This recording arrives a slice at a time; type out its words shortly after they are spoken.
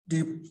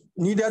The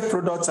needed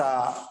products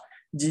are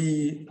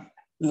the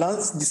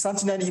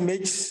Sentinel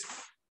image,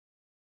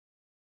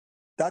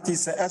 that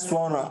is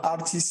S1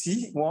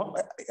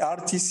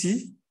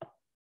 RTC.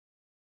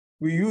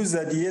 We use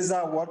the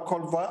ESA world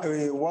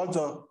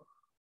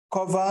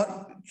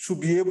cover to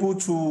be able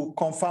to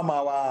confirm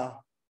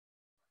our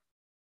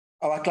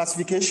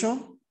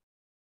classification,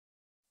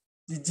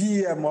 the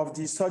DEM of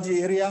the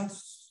study area,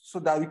 so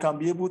that we can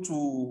be able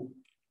to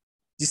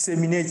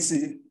disseminate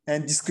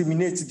and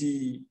discriminate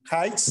the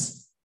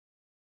heights.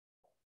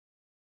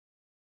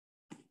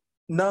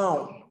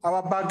 Now,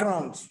 our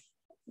background.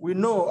 We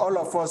know, all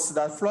of us,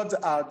 that floods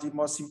are the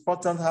most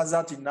important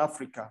hazard in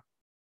Africa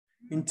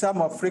in terms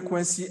of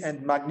frequency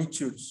and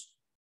magnitudes.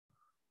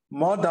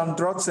 More than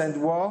droughts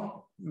and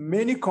war,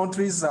 many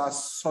countries are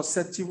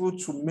susceptible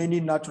to many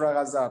natural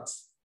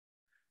hazards.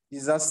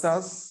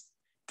 Disasters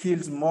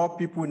kills more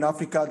people in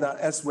Africa than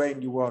elsewhere in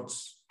the world.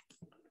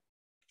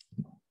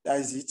 That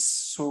is it.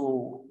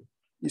 So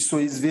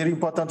it's very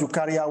important to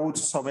carry out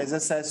some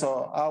exercise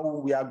on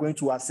how we are going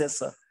to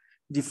assess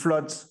the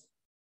flood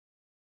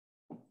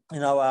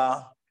in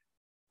our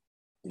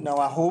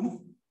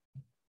home.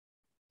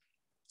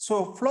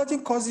 So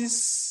flooding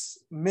causes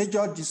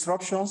major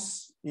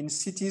disruptions in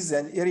cities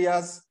and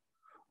areas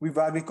with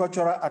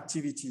agricultural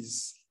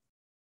activities.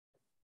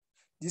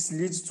 This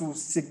leads to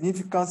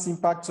significant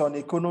impacts on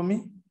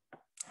economy,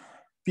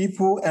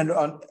 people, and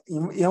on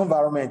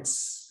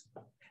environments.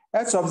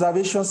 Earth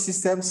observation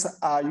systems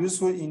are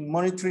useful in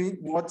monitoring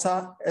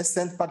water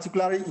extent,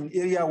 particularly in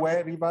areas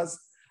where rivers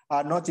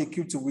are not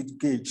equipped with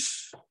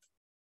gauge.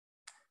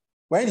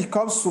 When it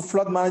comes to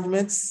flood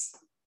management,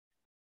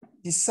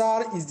 the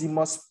SAR is the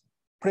most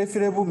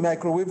preferable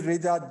microwave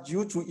radar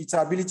due to its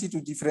ability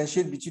to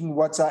differentiate between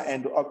water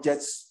and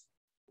objects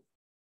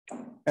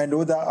and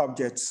other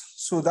objects.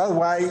 So that's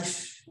why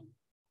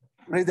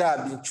radar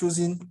has been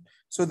chosen,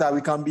 so that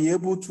we can be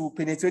able to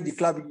penetrate the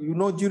cloud. You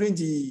know, during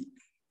the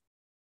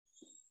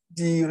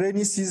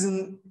rainy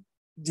season,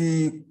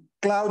 the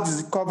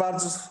clouds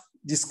covers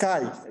the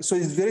sky. So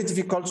it's very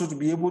difficult to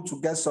be able to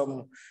get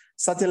some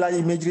satellite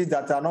imagery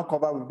that are not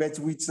covered with, but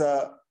with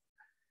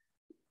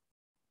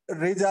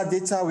radar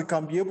data, we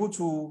can be able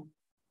to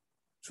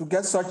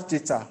get such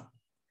data.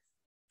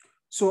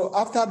 So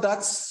after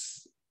that,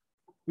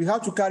 we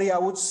have to carry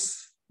out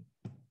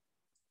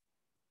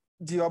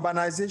the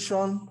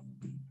urbanization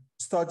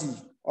study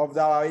of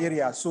our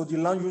area. So the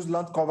land use,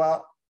 land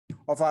cover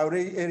of our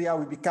area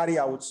will be carried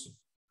out.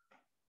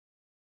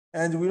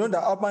 And we know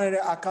that urban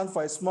area account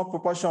for a small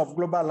proportion of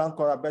global land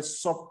cover, but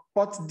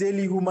support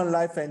daily human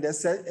life and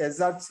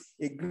exert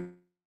a great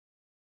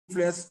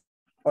influence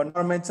on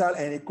environmental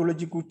and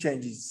ecological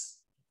changes.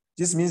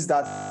 This means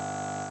that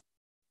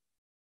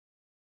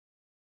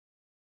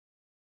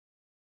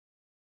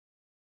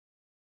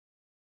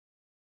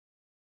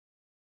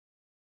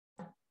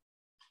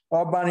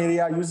urban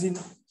area using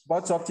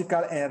both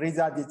optical and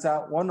radar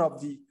data. One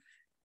of the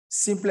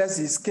simplest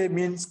is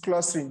K-means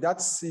clustering. We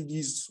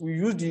use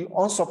the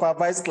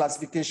unsupervised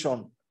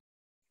classification.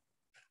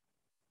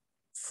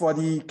 For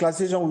the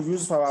classification we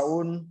use for our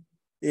own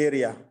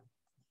area.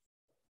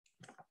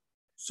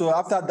 So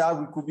after that,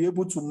 we could be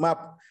able to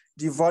map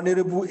the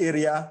vulnerable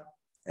area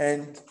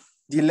and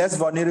the less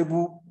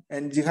vulnerable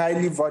and the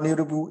highly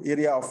vulnerable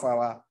area of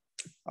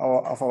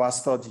our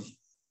study.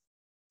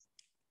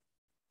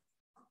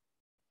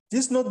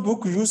 This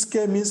notebook uses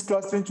K-means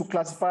clustering to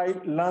classify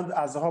land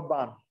as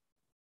urban.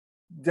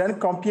 Then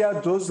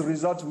compare those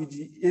results with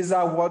the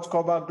ESA World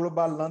Cover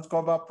Global Land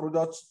Cover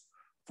products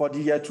for the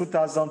year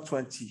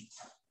 2020.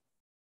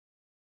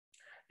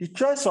 The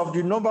choice of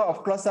the number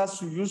of clusters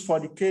to use for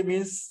the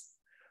K-means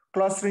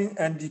clustering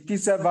and the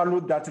pixel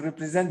value that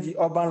represent the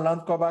urban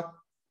land cover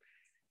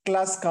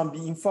class can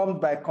be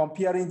informed by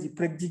comparing the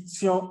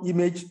prediction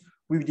image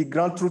with the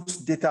ground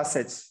truth data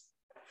sets.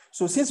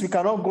 So since we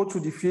cannot go to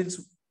the fields,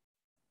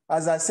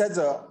 as I said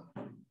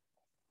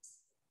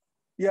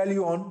early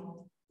on,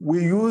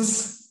 we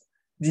use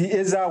the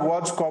ESA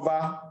World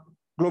Cover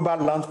Global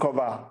Land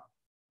Cover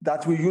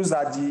that we use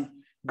at the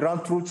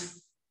ground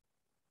truth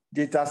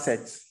data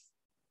set.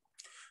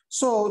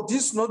 So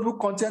this notebook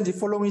contains the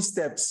following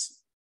steps.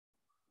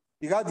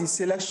 We have the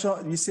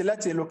selection, we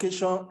select a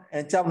location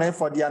and term name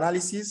for the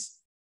analysis.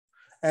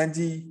 And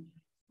the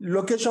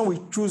location we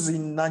choose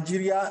in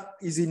Nigeria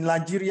is in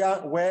Nigeria,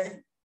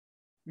 where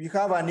we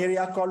have an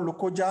area called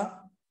Lokoja.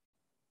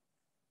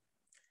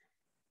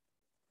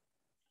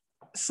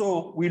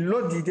 So we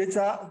load the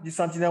data, the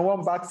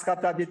Sentinel-1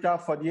 backscatter data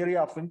for the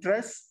area of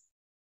interest.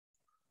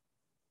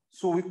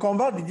 So we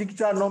convert the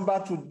digital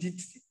number to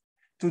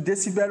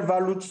decibel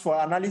values for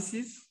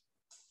analysis.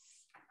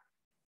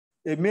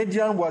 A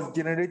median was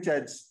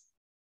generated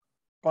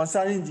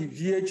concerning the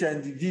VH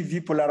and the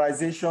VV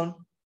polarization.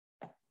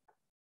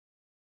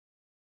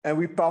 And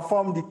we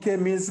perform the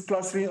K-means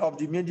clustering of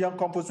the median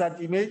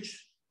composite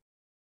image.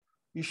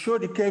 We show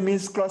the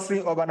K-means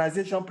clustering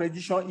urbanization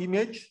prediction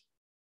image.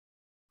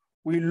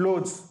 We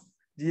load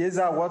the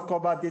ESA World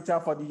Cover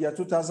data for the year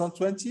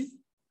 2020.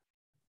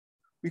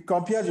 We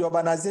compare the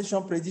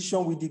urbanization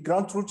prediction with the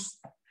ground truth,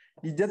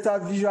 the data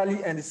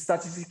visually and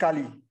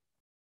statistically.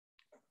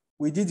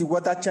 We did the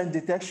water change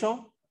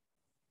detection,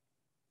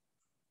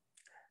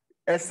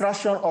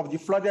 extraction of the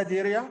flooded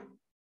area,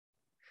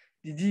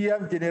 the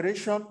DEM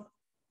generation,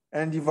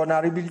 and the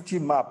vulnerability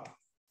map.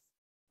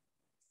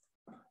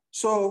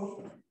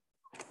 So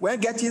when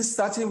getting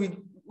started,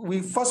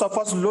 we first of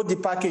all load the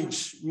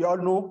package. We all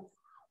know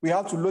we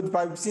have to load the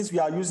package since we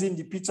are using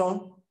the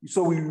Python.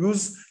 So we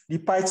use the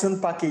Python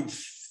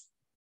package.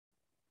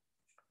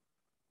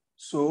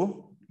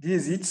 So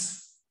this is it.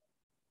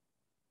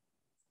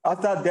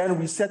 After then,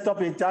 we set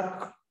up a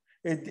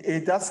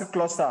Dask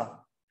cluster.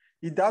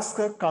 The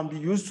Dask can be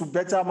used to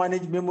better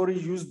manage memory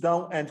use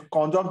down and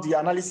conduct the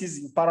analysis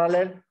in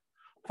parallel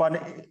for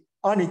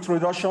an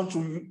introduction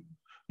to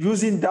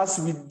using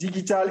Dask with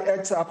Digital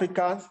Health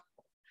Africa.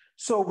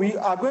 So we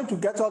are going to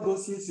get all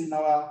those things in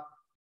our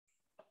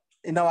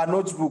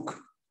notebook.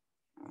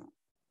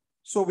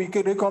 So we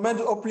can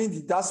recommend opening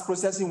the Dask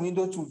processing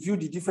window to view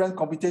the different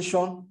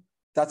computations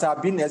that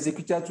are being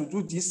executed to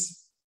do this.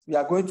 We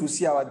are going to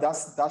see our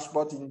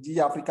dashboard in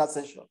the Africa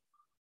session.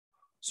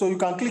 So you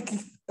can click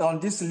on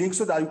this link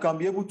so that you can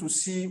be able to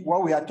see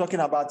what we are talking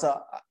about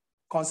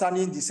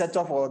concerning the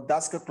setup of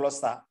Dask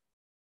cluster.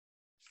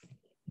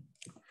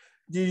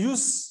 The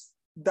use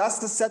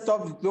Dask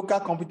setup with local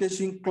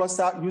computation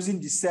cluster using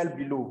the cell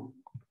below.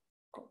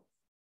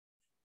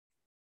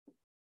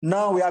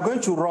 Now we are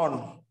going to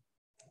run.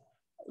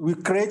 We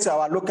create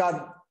our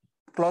local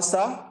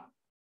cluster.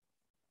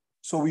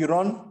 So we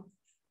run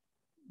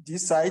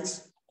this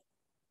site.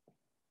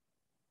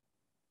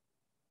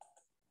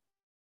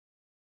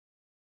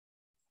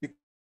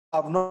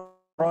 I've not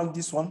run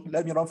this one.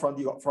 Let me run from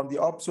the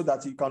up so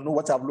that you can know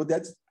what I've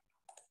loaded.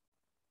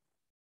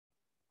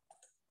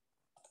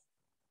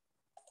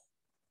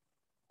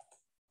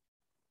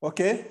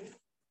 Okay.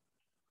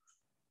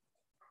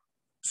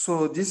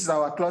 So this is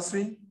our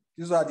clustering.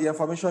 These are the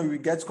information we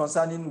get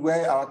concerning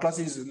where our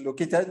cluster is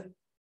located.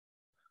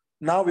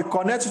 Now we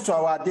connect it to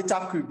our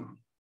data cube.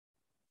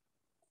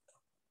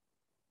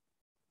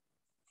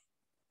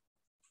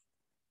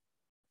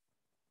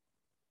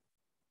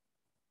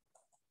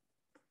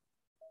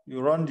 You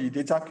run the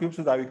data cube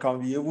so that we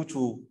can be able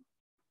to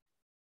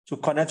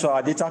connect to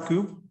our data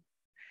cube.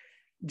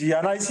 The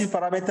analysis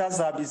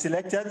parameters have been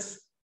selected.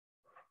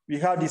 We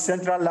have the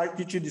central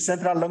latitude, the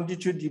central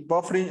longitude, the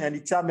buffering, and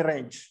the time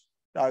range.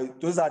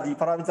 Those are the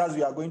parameters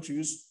we are going to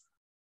use.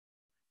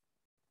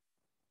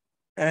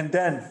 And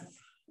then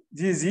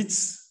this is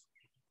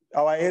it.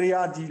 Our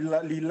area,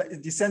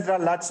 the central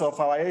lat of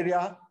our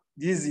area.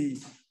 This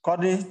is the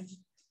coordinate,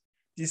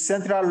 the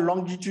central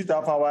longitude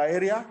of our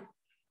area.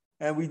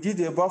 And we did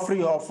a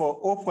buffering of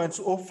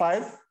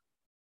 0.05.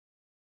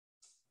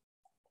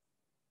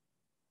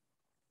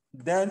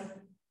 Then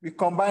we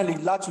combine the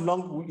lat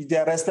long with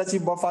their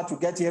respective buffer to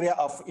get area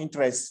of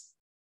interest.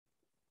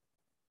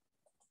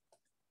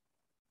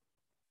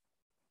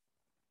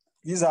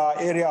 These are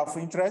area of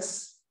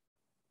interest.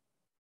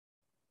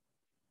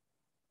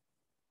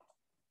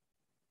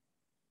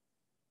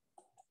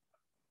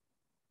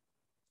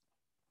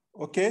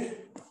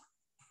 Okay.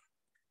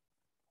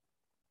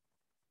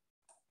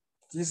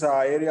 These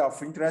are area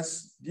of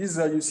interest. This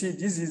you see,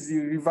 this is the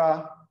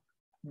river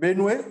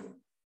Benue,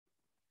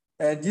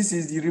 and this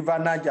is the river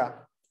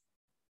Niger.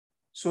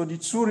 So the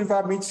two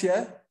rivers meet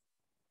here.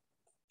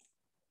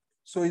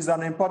 So it's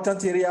an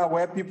important area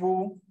where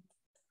people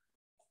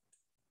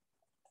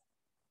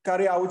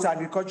carry out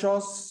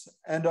agriculture,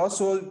 and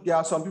also there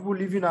are some people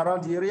living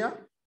around the area.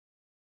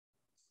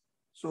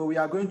 So we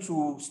are going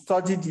to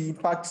study the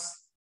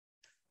impacts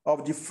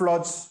of the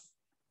floods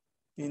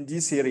in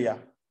this area.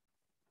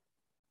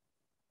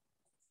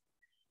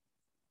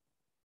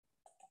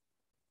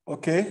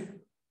 Okay.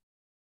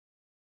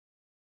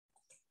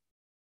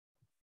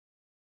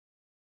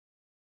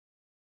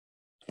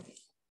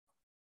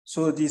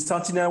 So the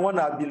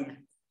Sentinel-1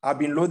 have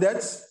been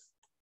loaded.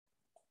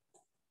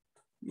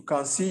 You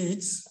can see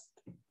it.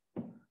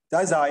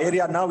 That's our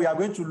area. Now we are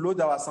going to load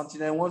our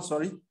Sentinel-1,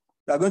 sorry.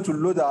 We are going to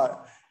load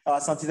our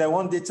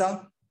Sentinel-1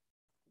 data.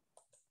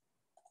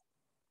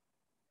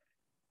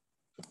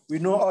 We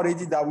know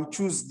already that we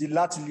choose the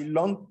lat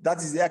long, that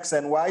is the X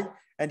and Y,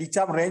 and the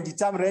time range. The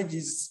time range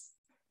is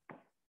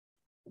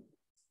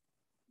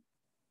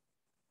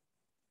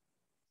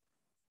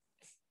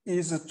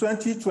is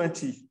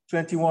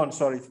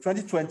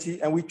 2020,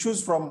 and we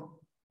choose from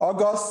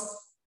August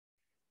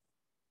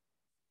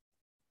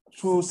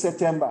to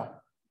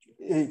September,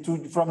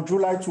 from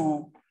July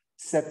to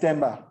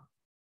September.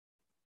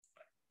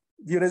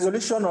 The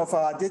resolution of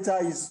our data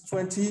is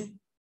 20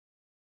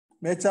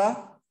 meter.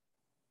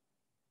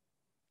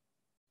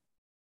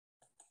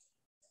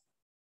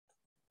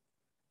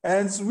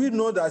 And we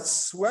know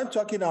that when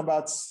talking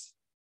about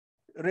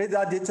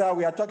radar data,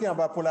 we are talking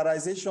about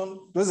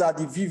polarization. Those are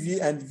the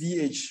VV and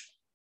VH.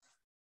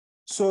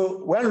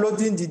 So when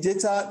loading the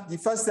data, the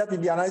first step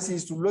in the analysis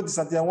is to load the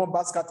Sentinel-1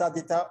 backscatter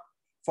data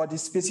for the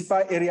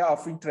specified area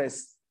of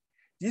interest.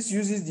 This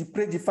uses the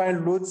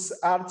predefined loads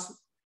out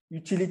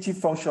utility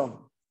function.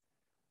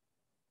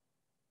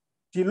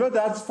 The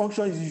loadout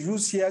function is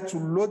used here to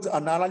load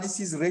an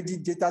analysis-ready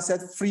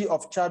dataset free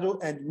of shadow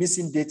and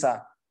missing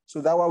data.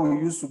 So that's what we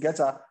use to get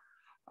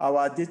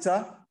our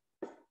data.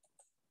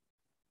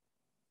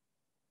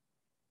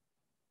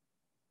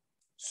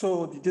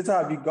 So the data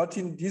have been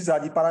gotten. These are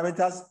the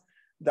parameters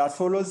that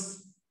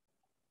follows.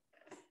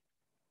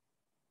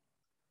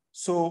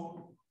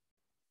 So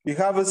we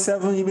have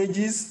 7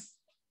 images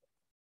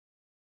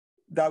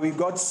that we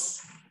got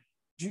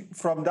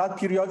from that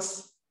period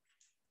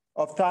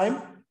of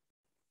time.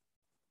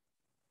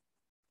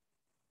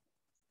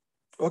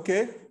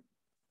 Okay.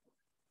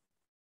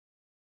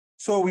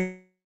 So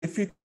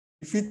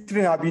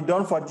filtering have been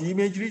done for the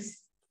images.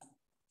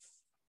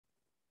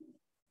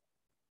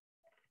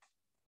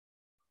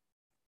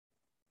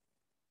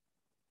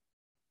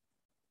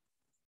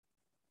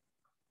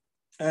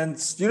 And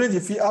during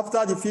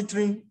after the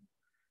filtering,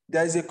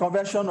 there is a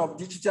conversion of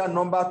digital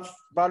number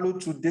value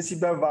to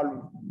decibel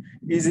value.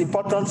 It's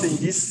important in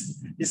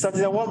this. The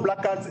Sentinel-1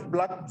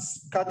 black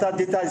scatter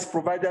data is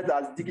provided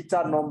as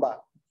digital number,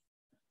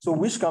 so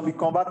which can be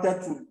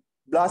converted to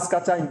black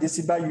scatter in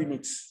decibel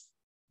units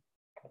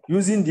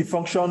using the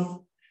function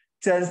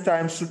 10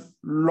 times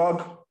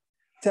log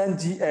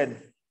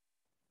 10dn.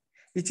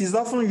 It is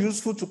often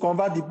useful to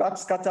convert the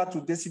backscatter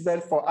to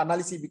decibel for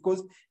analysis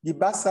because the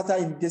backscatter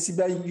in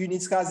decibel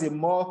units has a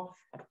more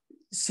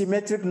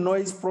symmetric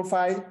noise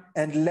profile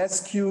and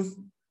less skewed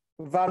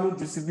value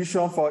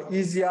distribution for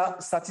easier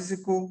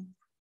statistical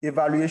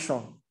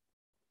evaluation.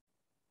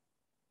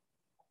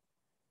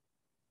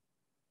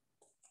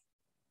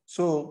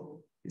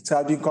 So it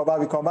has been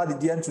covered. We convert the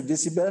DN to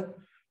decibel.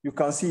 You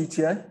can see it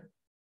here.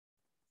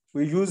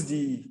 We use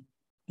the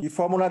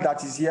formula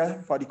that is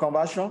here for the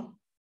conversion.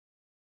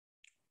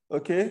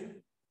 Okay.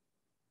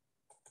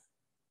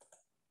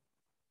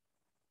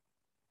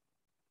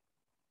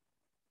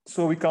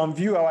 So we can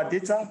view our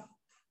data.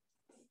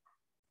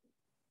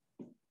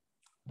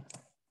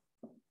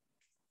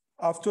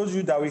 I've told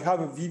you that we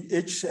have a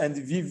VH and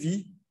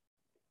VV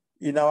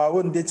in our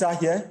own data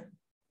here.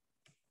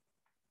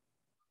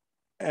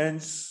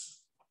 And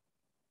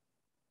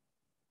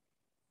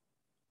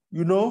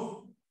you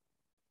know,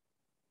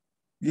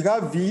 you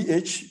have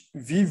VH,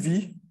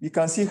 VV, you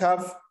can see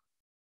have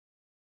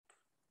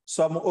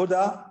some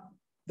other,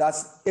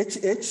 that's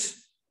HH,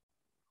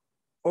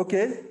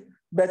 okay?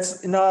 But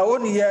in our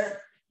own here,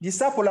 the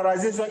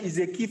subpolarization is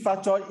a key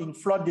factor in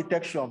flood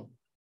detection.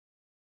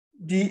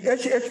 The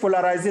HH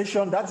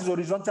polarization, that is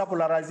horizontal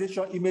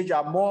polarization image,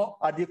 are more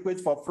adequate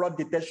for flood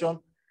detection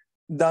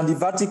than the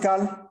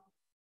vertical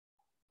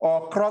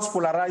or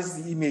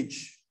cross-polarized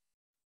image.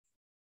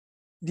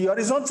 The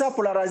horizontal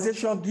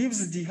polarization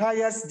gives the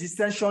highest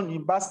distinction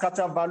in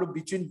backscatter value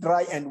between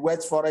dry and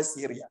wet forest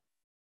area.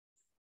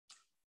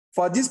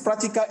 For this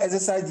practical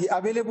exercise, the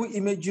available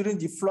image during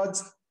the flood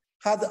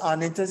had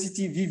an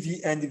intensity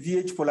VV and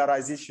VH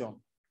polarization.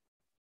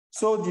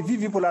 So the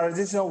VV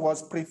polarization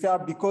was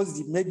preferred because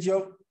the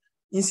major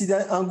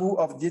incident angle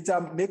of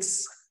data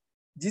makes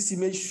this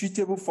image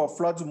suitable for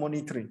flood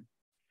monitoring.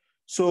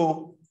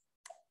 So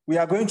we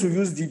are going to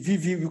use the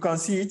VV. You can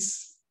see it.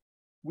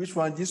 Which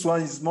one? This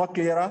one is more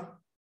clearer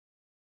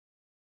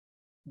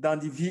than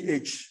the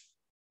VH.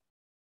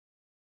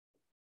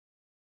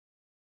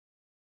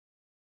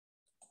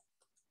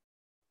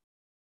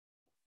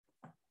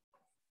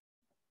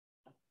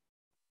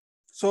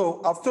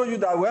 So I've told you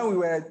that when we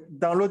were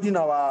downloading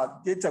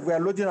our data, we are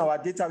loading our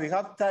data, we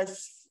have typed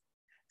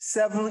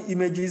 7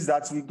 images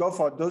that we got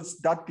for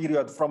that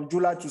period from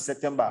July to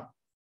September.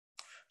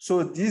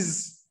 So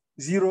these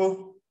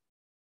 0,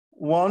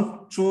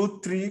 1,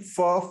 2, 3,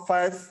 4,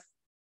 5,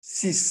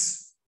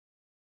 6.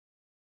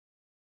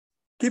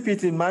 Keep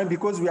it in mind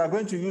because we are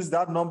going to use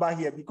that number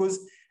here because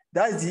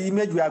that is the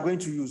image we are going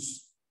to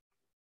use.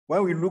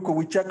 When we look,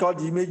 we check out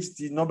the image,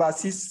 the number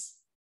 6.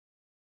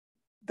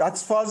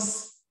 That's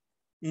first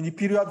in the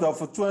period of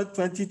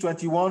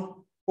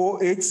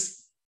 2021-08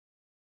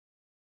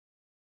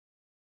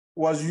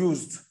 was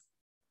used.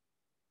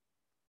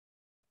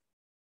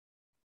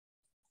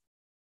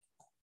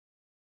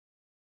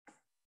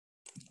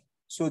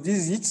 So this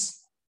is it.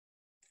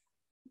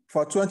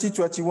 For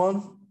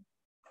 2021,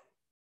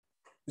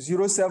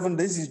 07,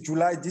 this is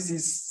July, this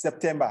is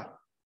September.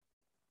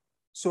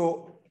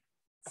 So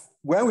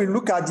when we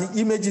look at the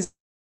images,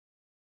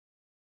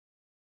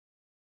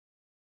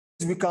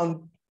 we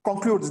can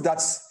conclude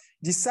that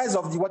the size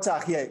of the water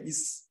here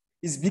is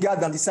bigger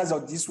than the size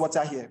of this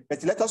water here.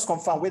 But let us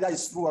confirm whether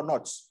it's true or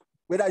not,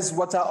 whether it's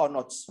water or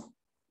not.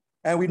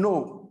 And we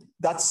know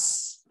that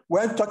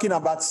when talking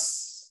about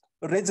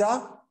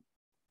radar,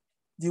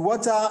 the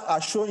water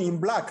are shown in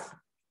black.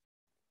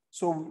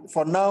 So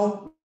for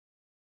now,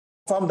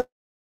 confirm that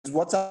it's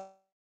water.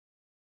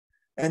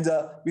 And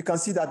we can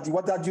see that the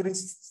water during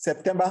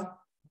September,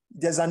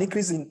 there's an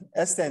increase in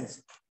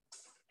extent.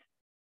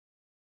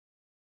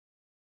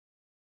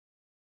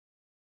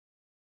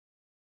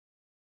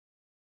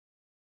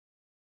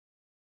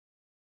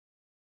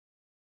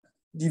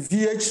 The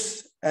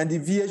VH and the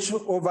VH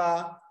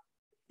over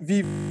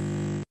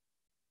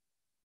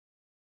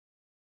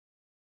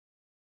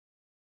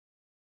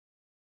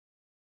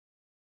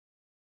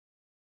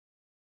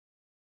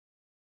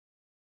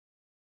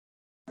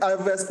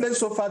I've explained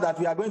so far that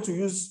we are going to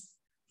use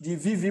the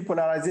VV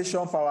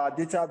polarization for our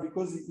data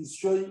because it's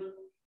showing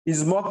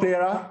is more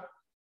clearer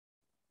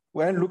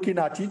when looking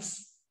at it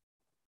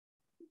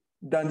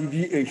than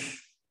the VH.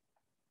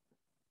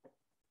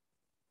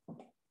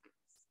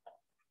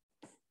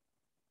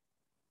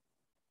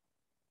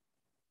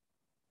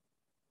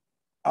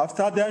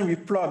 After then, we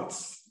plot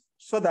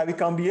so that we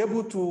can be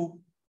able to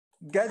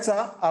get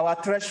our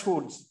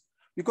thresholds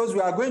because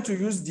we are going to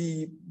use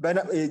the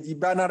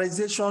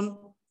binarization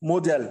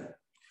model.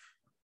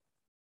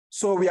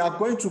 So we are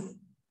going to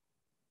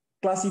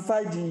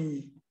classify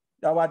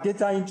our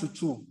data into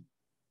two,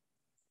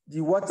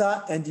 the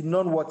water and the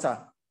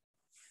non-water.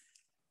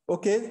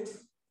 Okay,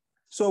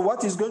 so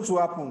what is going to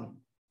happen?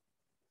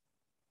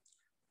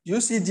 You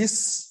see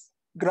this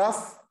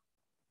graph,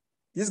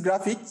 this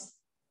graphic?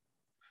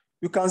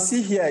 You can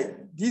see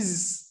here, this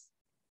is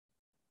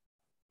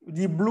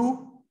the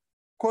blue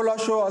color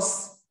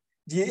shows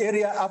the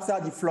area after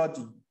the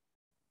flooding,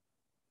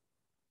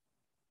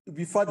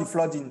 before the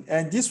flooding.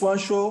 And this one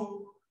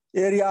shows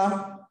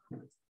area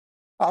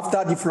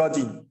after the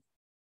flooding.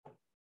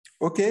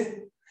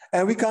 Okay?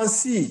 And we can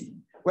see,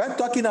 when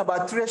talking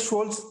about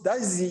thresholds, that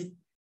is the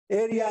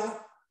area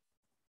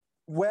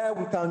where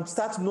we can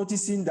start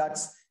noticing that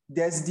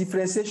there's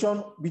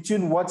differentiation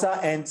between water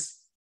and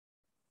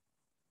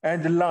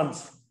the land.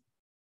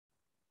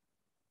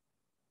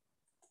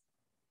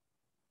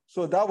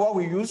 So that's what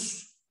we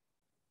use.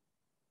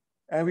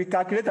 And we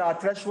calculate our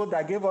threshold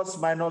that gave us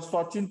minus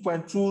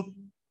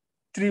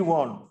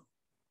 14.231.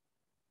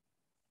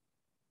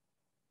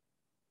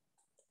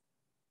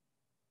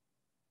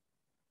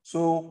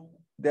 So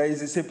there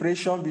is a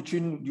separation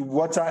between the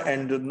water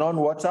and the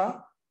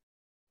non-water.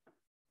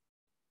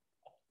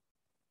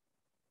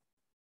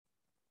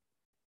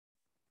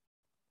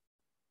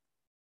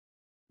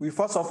 We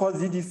first of all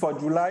did it for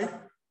July.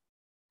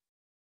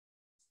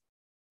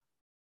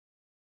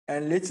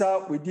 And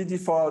later we did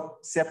it for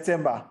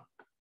September.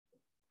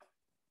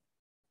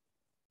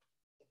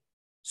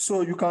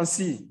 So you can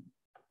see,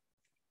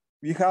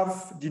 we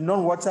have the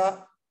non-water,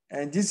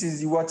 and this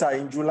is the water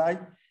in July.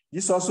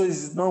 This also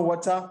is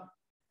non-water,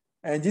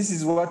 and this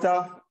is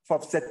water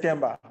for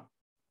September.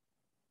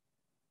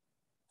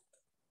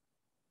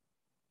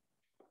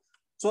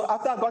 So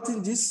after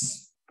getting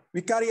this,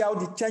 we carry out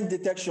the change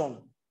detection.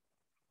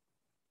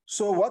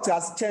 So what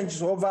has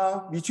changed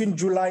over between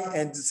July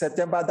and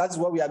September, that's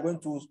what we are going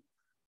to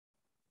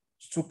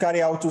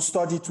carry out, to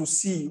study, to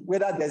see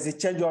whether there's a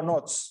change or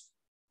not.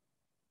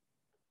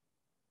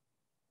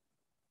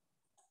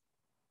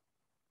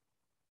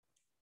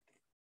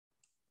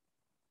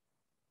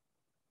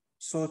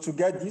 So to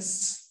get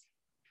this,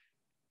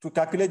 to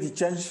calculate the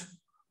change,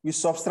 we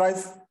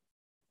subtract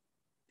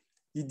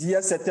the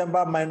DS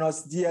September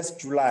minus DS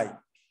July.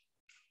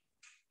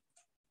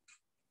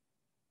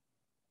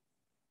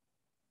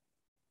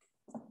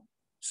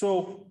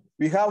 So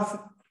we have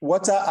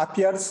water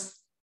appears,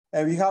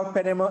 and we have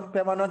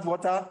permanent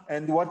water,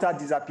 and the water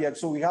disappeared.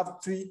 So we have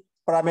three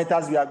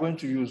parameters we are going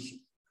to use.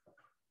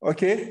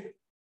 Okay?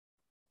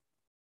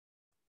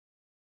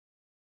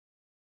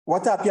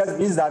 Water appears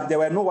means that there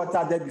were no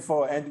water there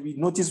before, and we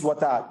noticed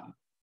water.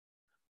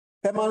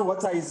 Permanent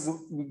water is,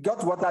 we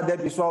got water there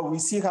before, we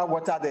see how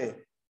water there.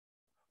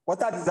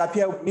 Water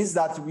disappear means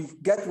that we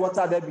get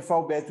water there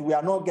before, but we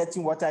are not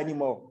getting water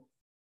anymore.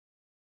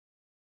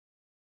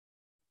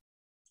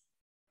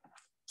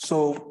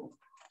 So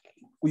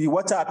we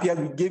water appear,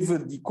 we give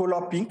the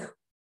color pink.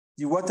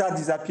 The water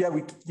disappear,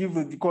 we give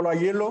the color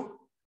yellow,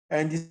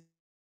 and this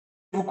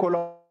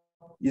color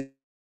is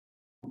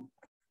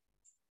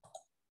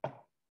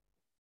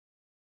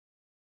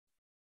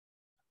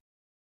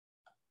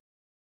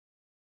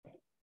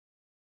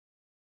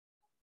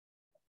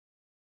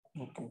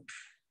okay.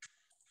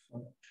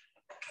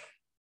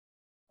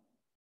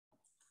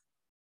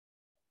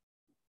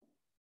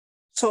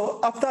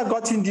 So after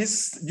getting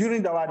this,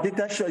 during our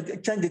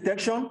change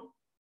detection,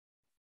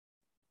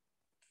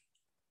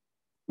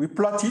 we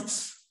plot it.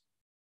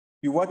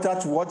 We water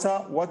to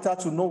water, water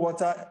to no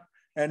water,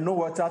 and no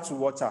water to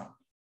water.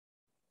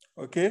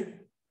 Okay?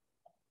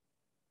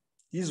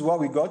 This is what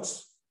we got.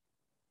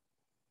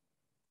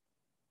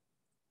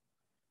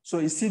 So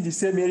you see the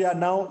same area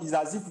now is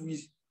as if we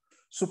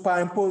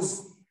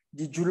superimpose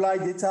the July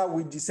data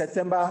with the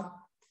September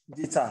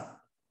data.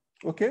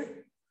 Okay?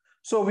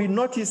 So we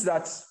notice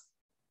that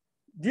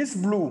this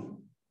blue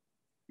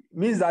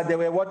means that there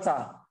were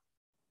water.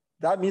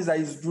 That means that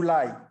it's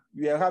July.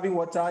 We are having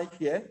water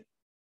here.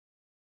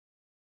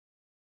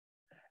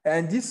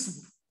 And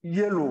this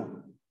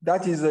yellow,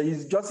 that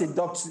is just a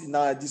duct,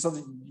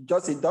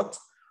 just a duct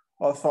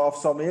of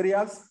some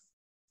areas.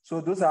 So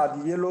those are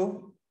the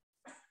yellow.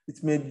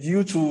 It may be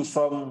due to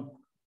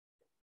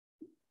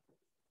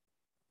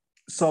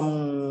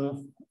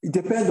it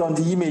depends on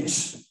the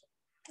image,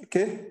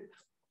 okay?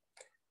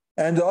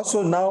 And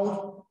also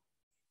now,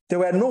 There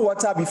were no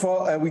water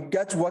before, and we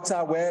get water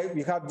where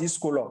we have this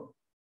color.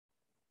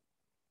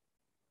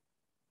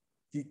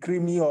 The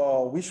creamy,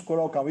 or which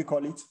color can we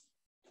call it?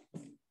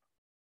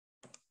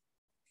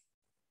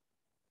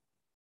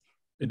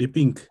 The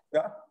pink.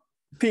 Yeah,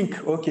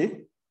 pink,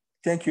 okay,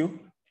 thank you.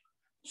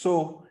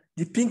 So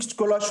the pink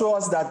color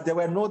shows us that there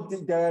were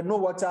no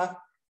water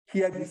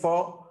here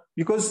before,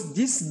 because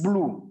this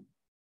blue,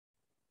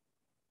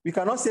 we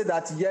cannot say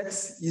that yet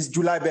is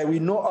July, but we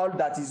know all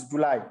that is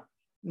July.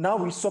 Now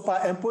we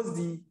superimpose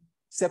the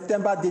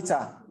September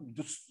data.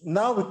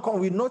 Now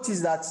we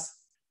notice that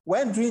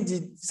when doing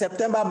the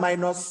September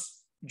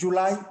minus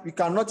July, we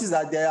can notice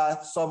that there are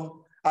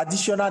some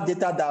additional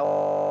data that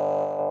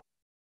are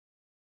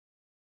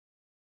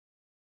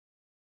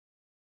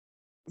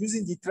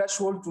using the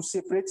threshold to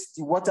separate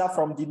the water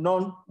from the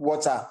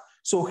non-water.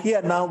 So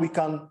here now we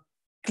can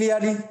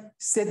clearly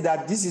state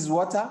that this is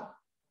water,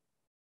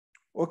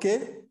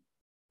 okay?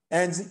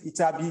 And it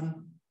has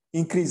been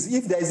increased.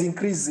 If there is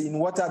increase in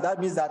water, that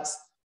means that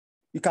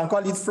you can call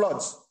it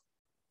floods.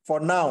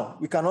 For now,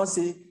 we cannot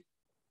say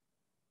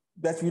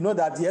that we know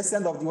that the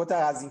extent of the water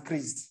has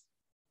increased.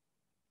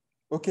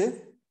 Okay?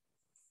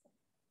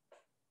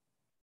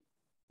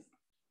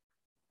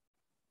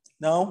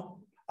 Now,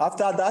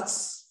 after that,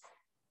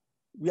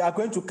 we are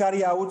going to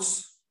carry out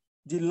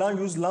the land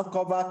use land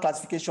cover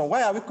classification.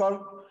 Why are we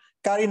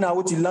carrying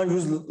out the land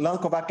use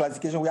land cover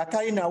classification? We are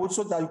carrying out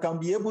so that you can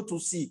be able to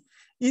see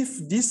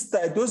if this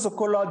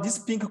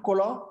pink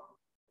color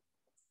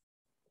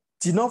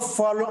did not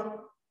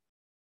fall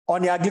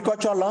on the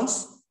agricultural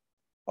lands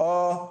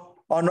or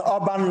on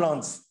urban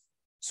lands.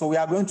 So we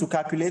are going to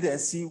calculate and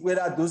see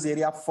whether those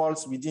areas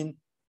falls within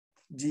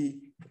the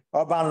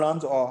urban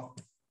lands or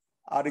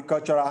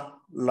agricultural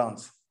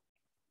lands.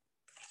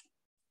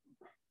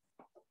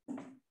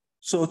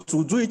 So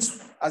to do it,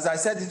 as I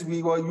said,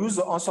 we will use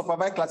the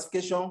unsupervised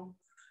classification,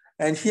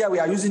 and here we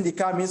are using the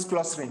K-means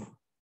clustering.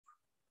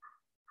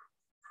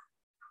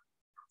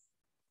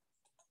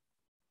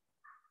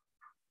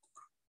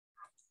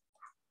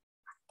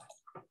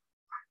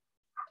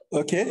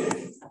 Okay.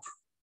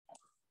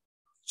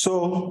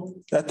 So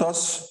let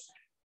us,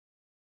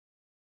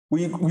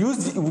 we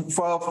use,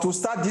 to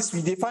start this,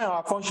 we define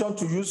our function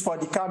to use for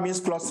the K-means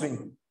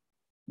clustering.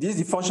 This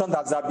is the function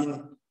that has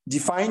been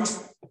defined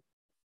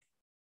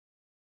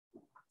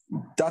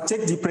that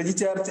take the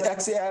predicted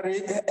X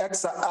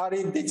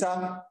array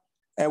data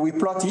and we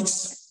plot it.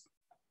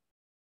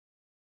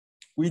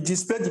 We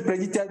display the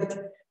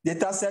predicted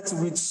data set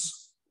with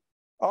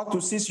up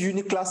to 6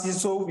 unique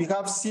classes. So we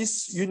have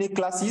 6 unique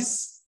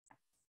classes.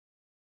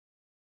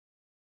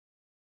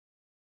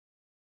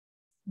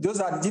 Those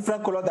are the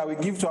different colors that we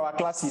give to our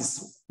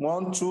classes.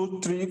 1,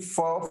 2, 3,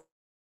 4,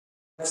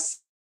 5,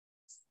 6.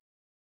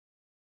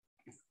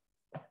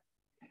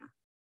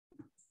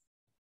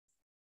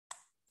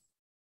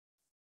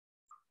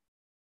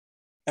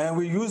 And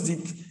we use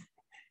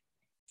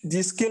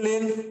the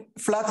scaling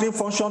flattering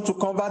function to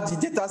convert the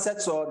data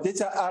sets or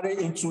data array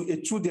into a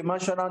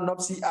 2-dimensional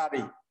NOPSI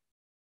array.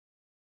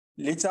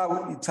 Later,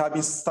 it has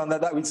been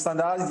standardized, we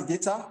standardize the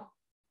data.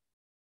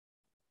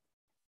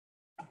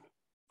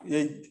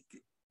 A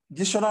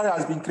dictionary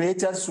has been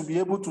created to be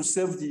able to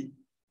save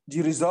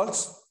the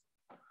results.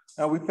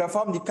 And we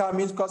perform the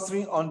K-means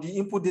clustering on the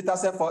input data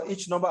set for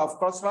each number of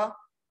cluster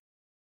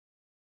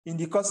in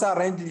the cluster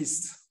range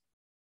list.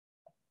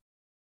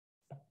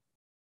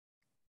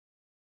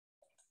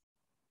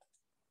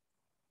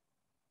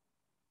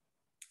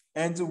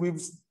 And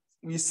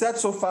we said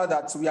so far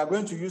that we are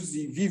going to use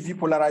the VV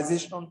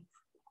polarization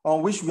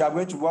on which we are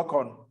going to work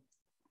on.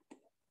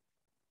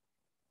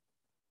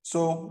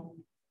 So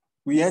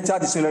we enter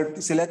the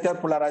selected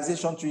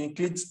polarization to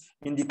include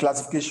in the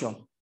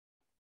classification.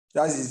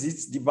 That is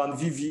it, the band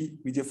VV,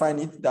 we define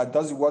it, that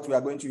does what we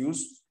are going to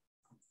use.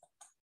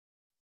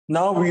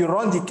 Now we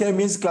run the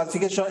K-means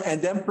classification and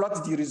then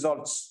plot the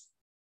results.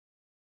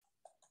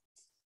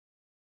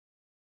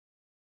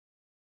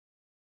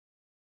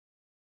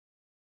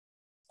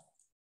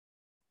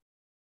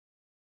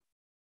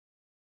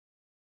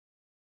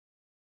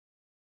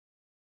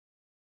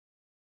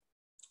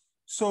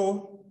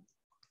 So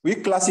we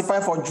classify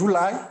for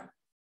July.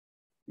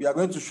 We are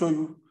going to show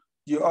you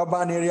the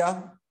urban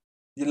area,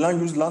 the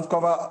land use land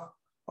cover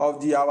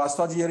of our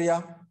study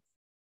area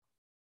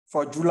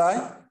for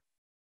July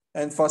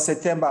and for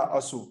September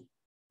also.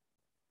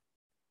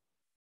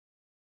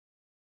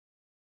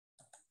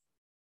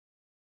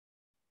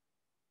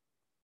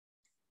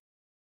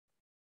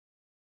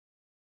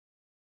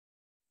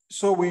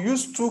 So we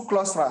use 2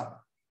 clusters.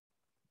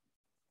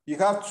 You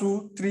have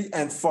 2, 3,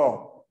 and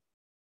 4.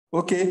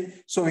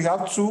 Okay, so we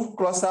have 2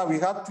 clusters, we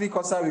have 3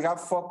 clusters, we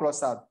have 4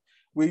 clusters.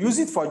 We use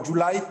it for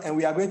July and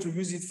we are going to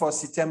use it for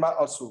September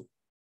also.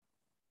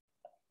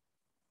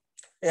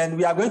 And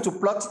we are going to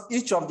plot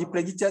each of the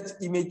predicted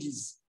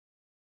images.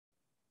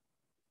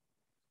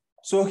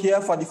 So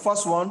here for the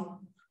first one,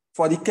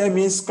 for the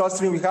K-means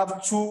clustering, we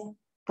have 2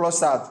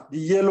 clusters, the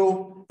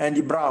yellow and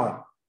the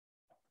brown.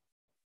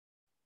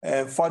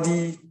 And for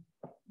the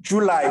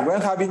July,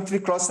 when having 3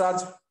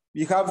 clusters,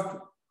 we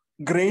have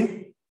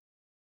green,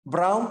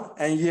 brown,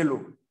 and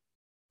yellow.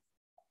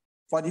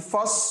 For the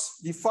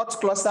fourth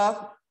cluster,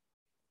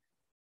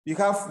 you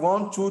have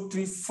 1, 2,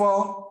 3,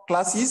 4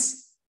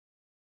 classes.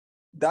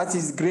 That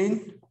is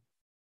green,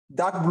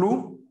 dark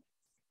blue,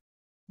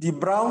 the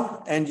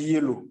brown, and the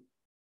yellow.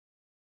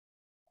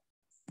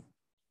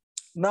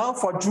 Now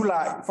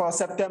for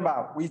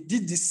September, we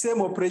did the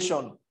same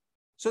operation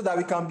so that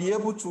we can be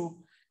able to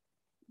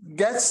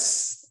get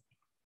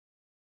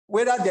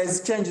whether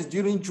there's changes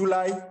during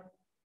July,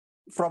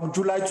 from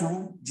July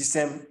to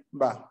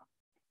December.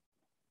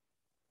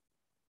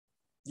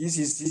 This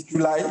is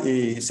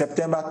July,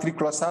 September, 3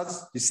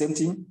 clusters, the same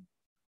thing.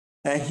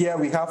 And here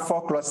we have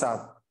 4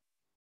 clusters.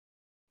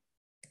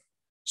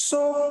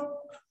 So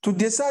to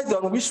decide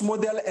on which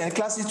model and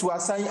classes to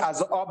assign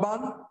as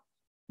urban,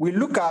 we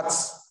look at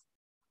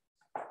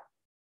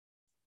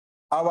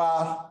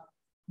our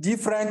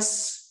different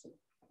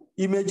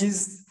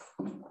images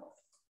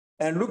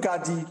and look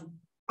at the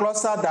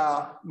cluster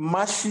that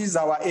matches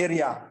our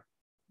area,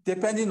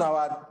 depending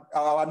on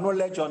our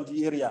knowledge on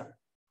the area.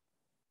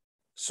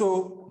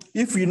 So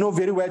if we know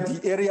very well the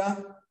area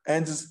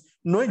and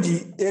knowing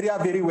the area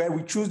very well,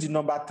 we choose the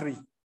number 3.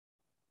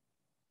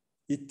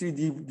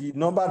 The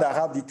number that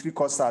have the 3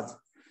 clusters.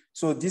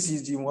 So this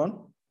is the one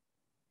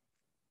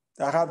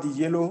that have the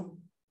yellow,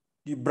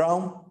 the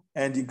brown,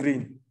 and the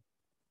green.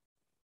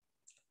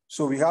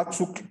 So we have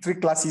 3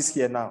 classes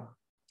here now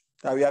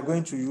that we are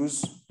going to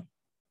use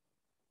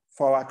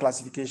for our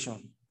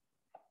classification.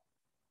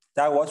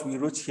 That's what we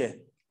wrote here.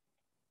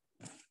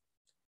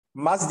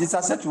 Mass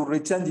data set will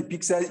return the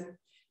pixels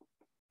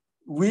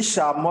which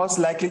are most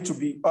likely to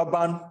be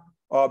urban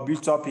or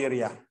built-up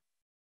area.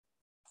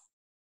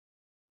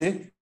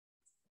 Okay.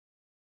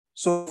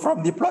 So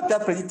from the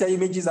plotted predicted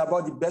images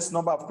about the best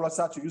number of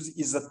clusters to use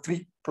is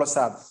 3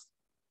 clusters.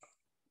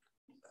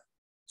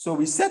 So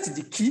we set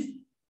the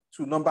key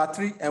to number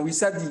 3 and we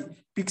set the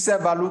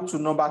pixel value to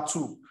number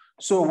 2.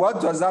 So what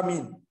does that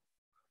mean?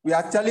 We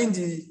are telling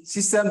the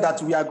system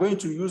that we are going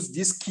to use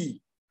this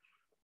key,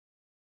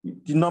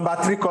 the number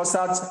 3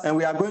 clusters, and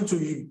we are going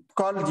to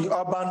call the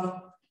urban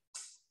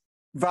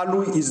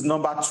value is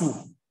number 2.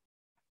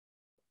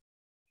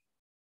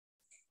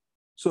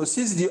 So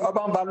since the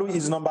urban value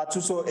is number 2,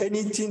 so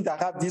anything that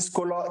have this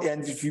color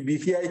and it will be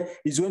here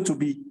is going to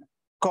be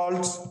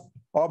called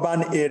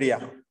urban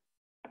area.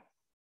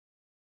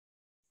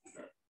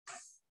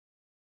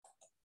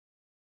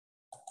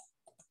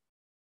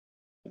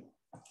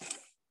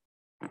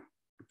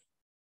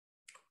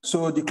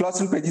 So the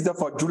clustering predictor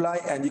for July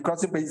and the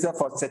clustering predictor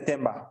for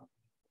September.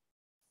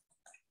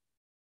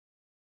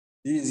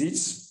 This is it.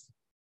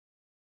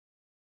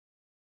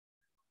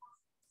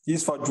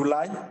 This is for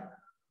July.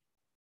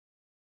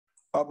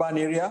 Urban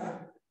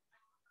area.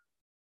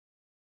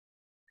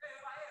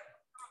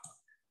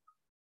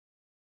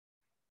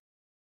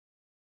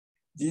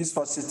 This is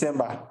for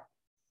September,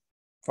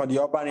 for the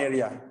urban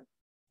area.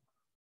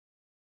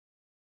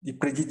 The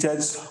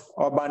predicted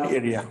urban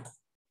area.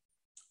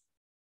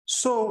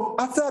 So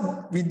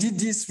after we did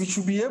this, we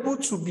should be able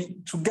to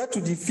get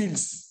to the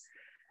fields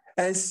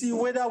and see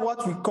whether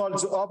what we call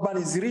the urban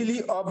is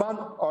really urban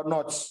or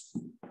not.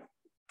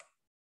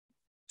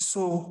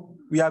 So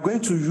we are going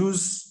to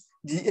use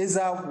the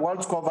ESA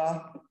world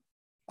cover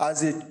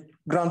as a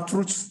ground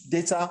truth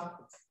data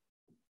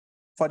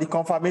for the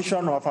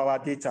confirmation of our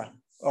data,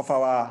 of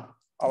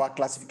our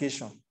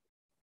classification.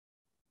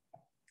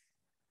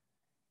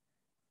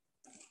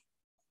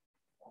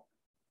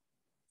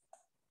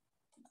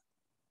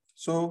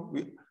 So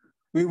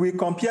we will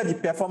compare the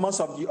performance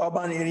of the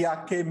urban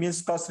area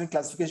K-means clustering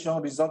classification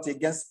results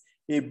against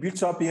a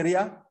built-up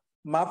area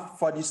map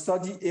for the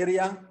study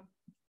area,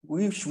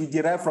 which we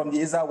derive from the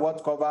ESA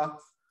world cover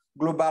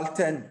global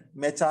 10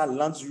 meta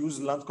land use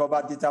land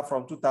cover data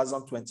from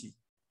 2020.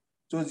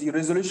 So the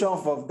resolution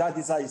of that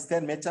data is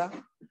 10 meta,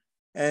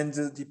 and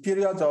the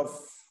period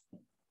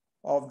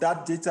of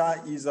that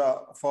data is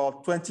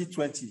for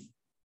 2020.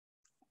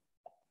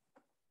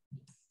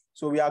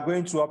 So we are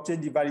going to obtain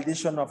the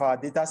validation of our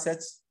data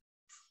sets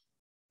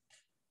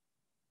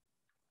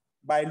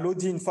by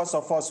loading. First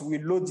of all, we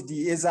load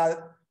the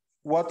ESA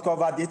world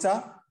cover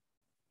data.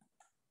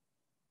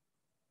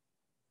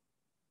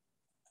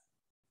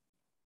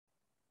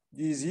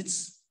 This is it.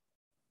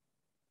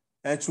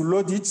 And to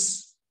load it,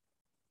 this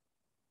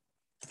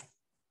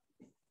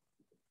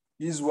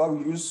is what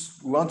we use.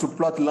 We want to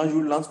plot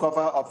land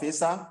cover of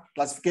ESA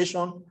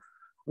classification.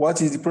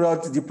 What is the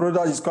product? The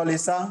product is called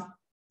ESA.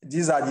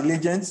 These are the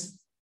legends.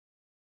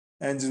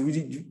 And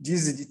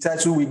this is the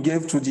title we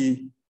gave to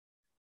the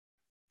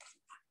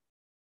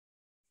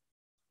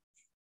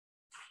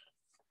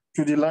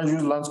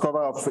land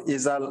cover of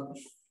ESA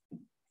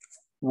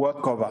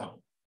world cover.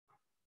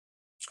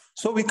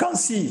 So we can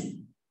see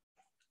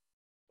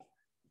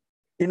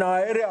in our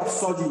area of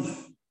study,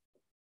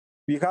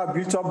 we have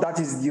built up, that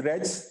is the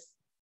red,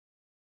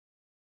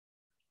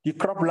 the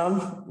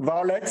cropland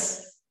violet,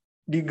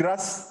 the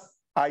grass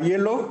are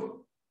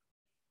yellow,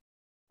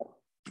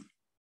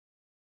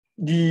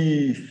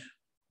 the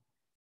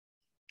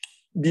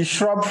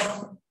shrub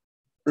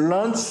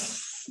Lunch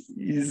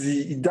is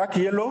the dark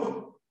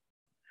yellow.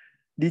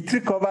 The tree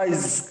cover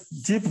is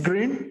deep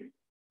green.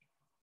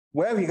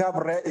 Where we have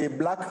a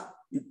black,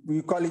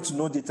 we call it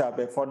no data,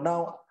 but for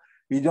now,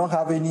 we don't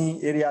have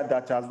any area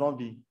that has not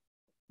been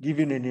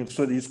given a name,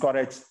 so it's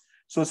correct.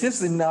 So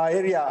since in our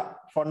area,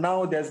 for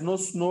now, there's no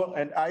snow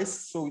and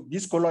ice, so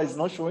this color is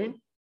not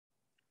showing.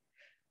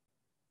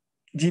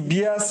 The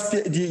bare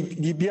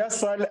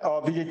soil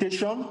or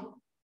vegetation,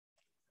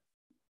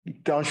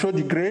 it can show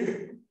the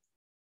gray.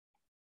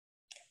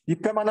 The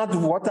permanent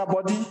water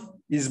body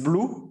is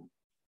blue.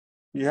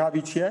 You have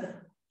it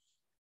here.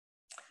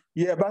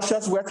 The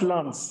herbaceous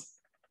wetlands,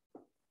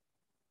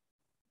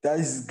 that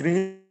is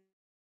green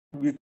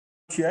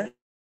here.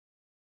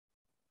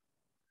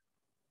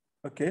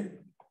 Okay.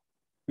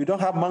 We don't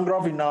have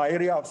mangrove in our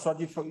area of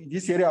study. For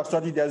this area of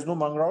study, there's no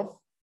mangrove.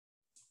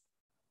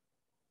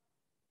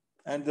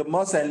 And the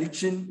moss and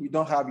lichen, we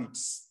don't have it.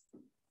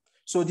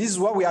 So this is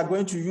what we are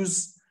going to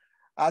use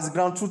as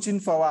ground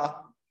truthing for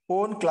our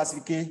own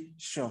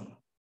classification.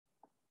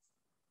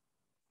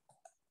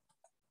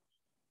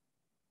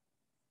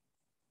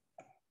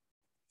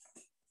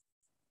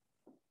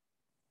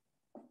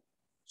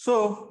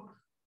 So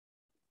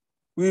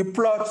we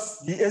plot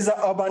the ESA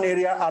urban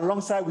area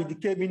alongside with the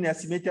K-mean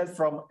estimated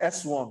from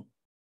S1.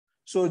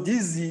 So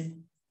this is the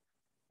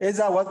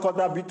ESA what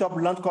cover built up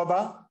land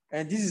cover,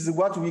 and this is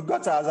what we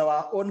got as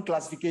our own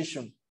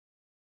classification.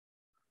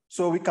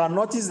 So we can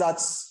notice that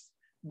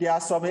there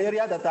are some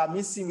areas that are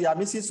missing. We are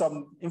missing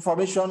some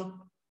information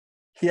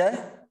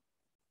here.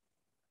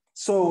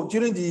 So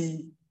during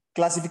the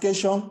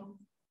classification,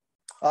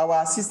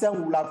 our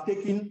system will have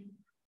taken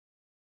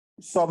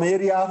some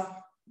area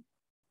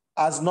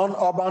as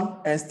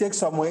non-urban and take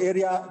some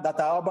area that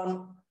are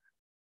urban,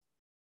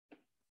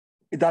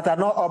 that are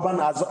not urban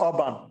as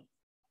urban.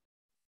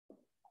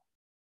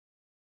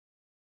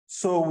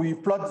 So we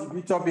plot the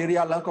built-up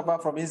area land cover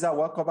from ESA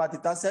work cover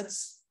data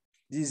sets.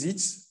 This is it.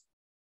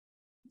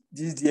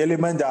 This is the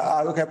element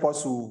that help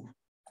us to,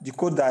 the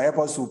code that help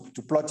us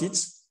to plot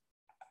it.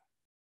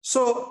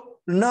 So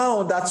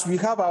now that we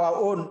have our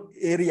own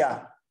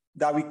area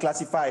that we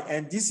classify,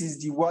 and this is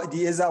the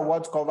ESA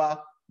world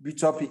cover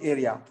built-up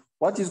area,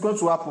 what is going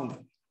to happen?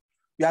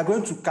 We are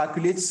going to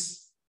calculate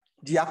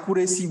the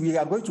accuracy. We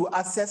are going to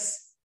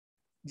assess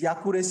the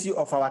accuracy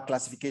of our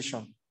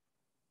classification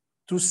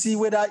to see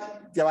whether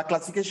our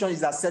classification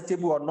is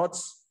acceptable or not.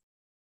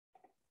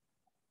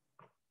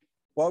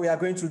 What we are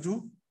going to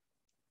do,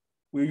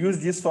 we use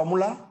this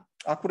formula,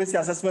 accuracy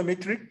assessment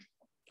metric.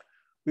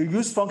 We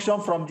use function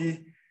from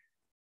the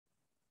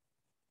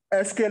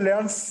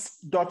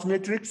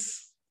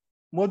sklearns.matrix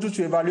module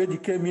to evaluate the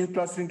K-mean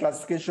clustering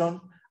classification.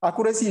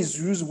 Accuracy is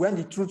used when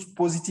the truth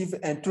positive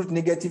and truth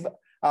negative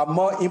are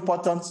more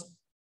important,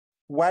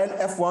 while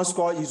F1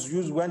 score is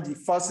used when the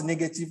false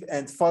negative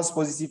and false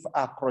positive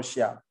are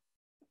crucial.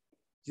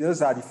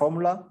 Those are the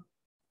formula.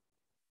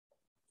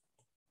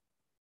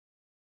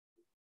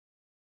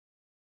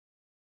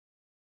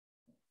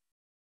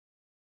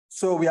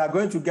 So we are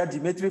going to get the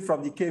metric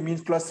from the K-mean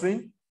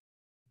clustering.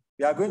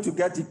 We are going to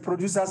get the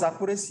producer's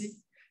accuracy,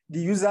 the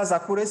user's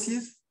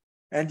accuracies,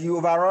 and the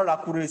overall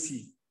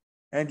accuracy,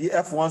 and the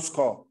F1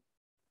 score.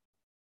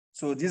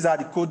 So these are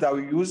the code that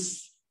we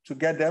use to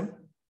get them.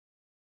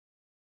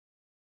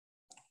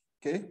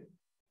 Okay.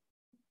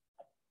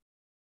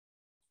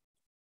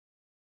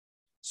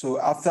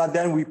 So after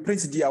then, we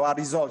print our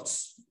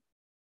results.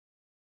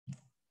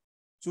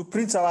 To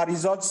print our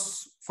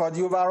results for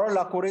the overall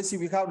accuracy,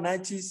 we have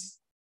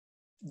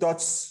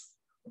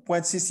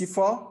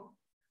 90.64.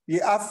 We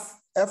have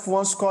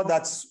F1 score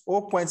that's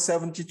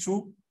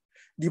 0.72.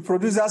 The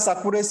producer's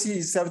accuracy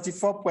is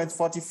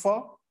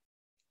 74.44.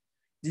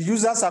 The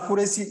user's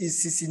accuracy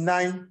is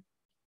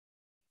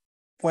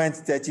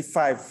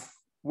 69.35,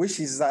 which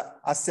is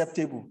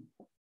acceptable.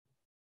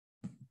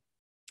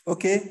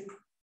 Okay.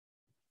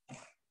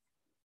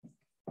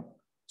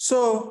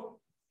 So,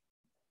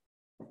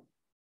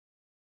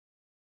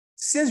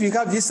 since we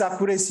have this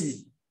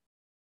accuracy,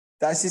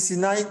 that's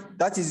 69,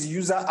 that is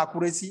user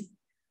accuracy,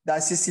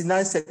 that's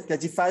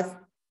 69.35,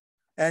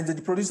 and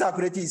the producer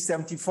accuracy is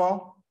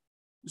 74.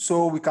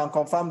 So we can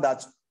confirm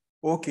that,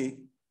 okay,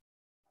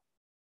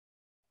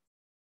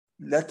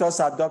 let us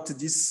adopt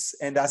this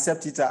and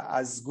accept it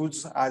as good,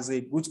 as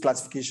a good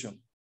classification.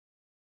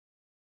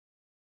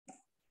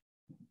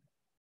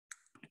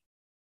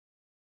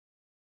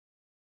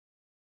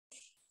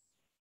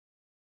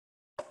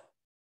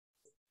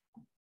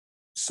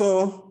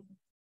 So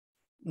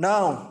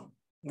now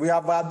we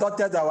have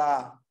adopted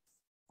our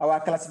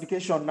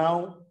classification.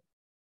 Now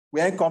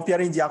we are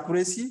comparing the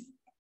accuracy.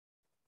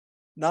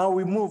 Now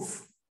we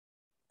move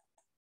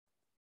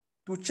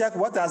to check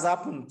what has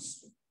happened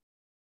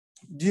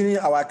during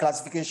our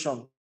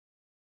classification,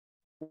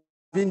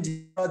 in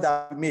the order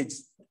that we made.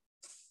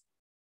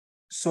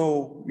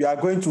 So we are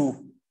going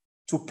to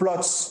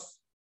plot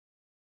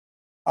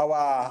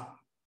our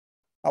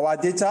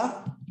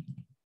data.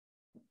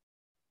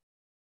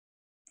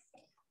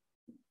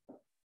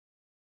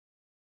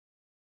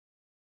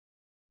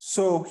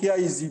 So here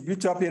is the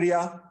built-up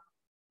area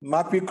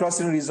mapping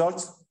clustering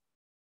result,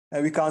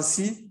 and we can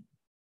see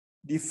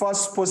the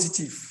false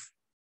positive.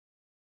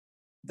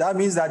 That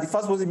means that the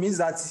false positive means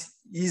that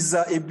is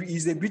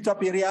a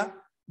built-up area,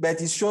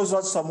 but it shows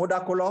us some other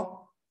color.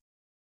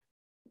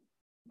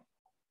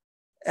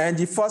 And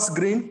the first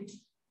green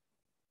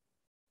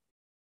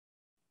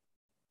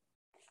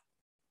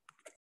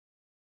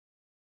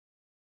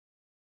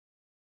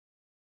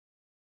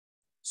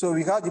so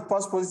we have the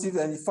false positive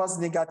and the false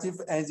negative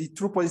and the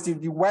true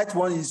positive. The white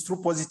one is true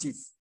positive.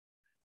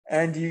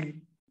 And the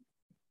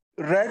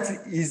red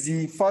is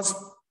the false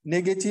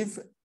negative.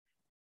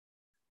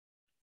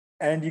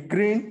 And the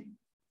green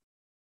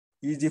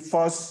is the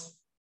false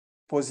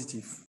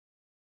positive.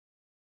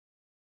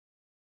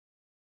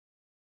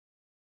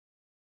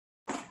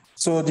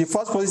 So the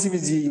false positive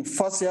is the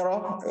false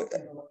error.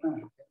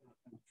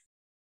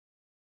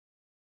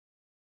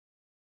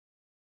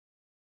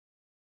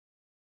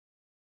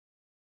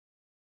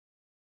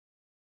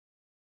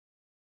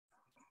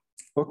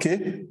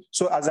 Okay,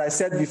 so as I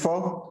said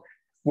before,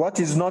 what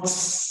is not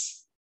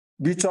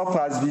built up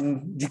has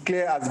been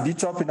declared as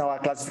built up in our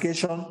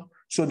classification.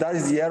 So that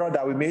is the error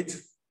that we made.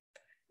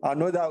 I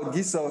know that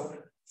this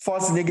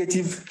false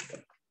negative,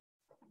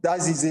 that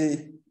is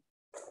a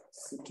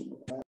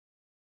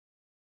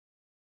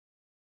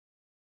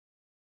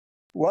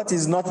what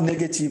is not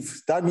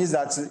negative, that means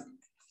that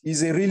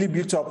is a really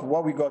built up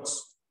what we got.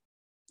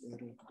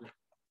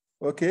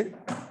 Okay.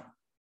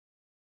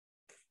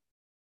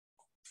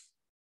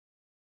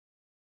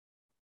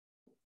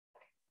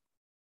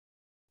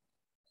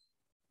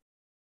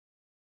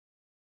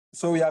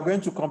 So we are going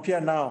to compare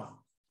now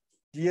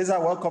the ESA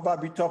world cover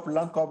built up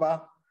land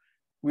cover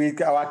with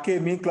our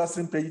K-mean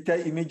clustering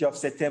predicted image of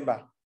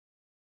September.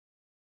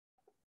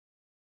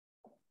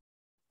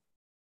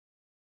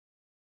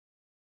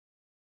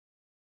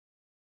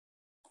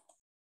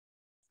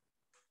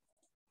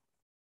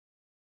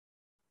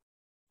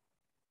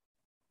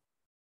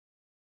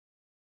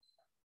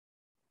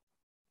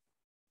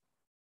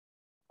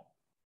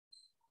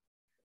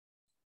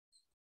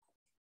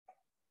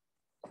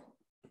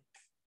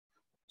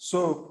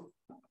 So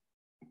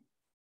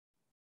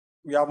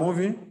we are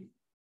moving.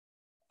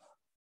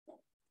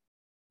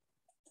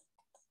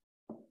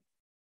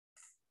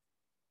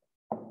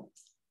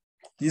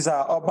 These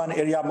are urban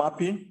area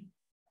mapping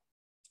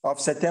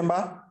of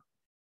September.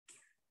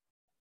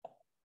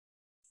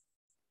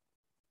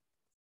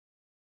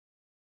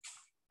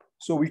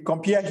 So we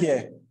compare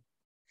here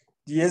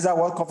the ESA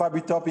world cover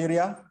built up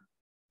area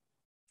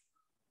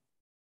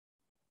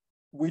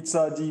with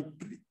the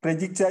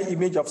predicted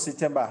image of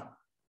September.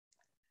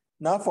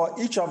 Now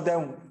for each of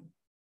them,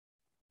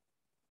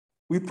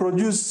 we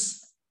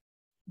produce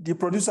the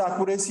producer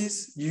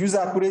accuracies, the user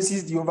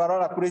accuracies, the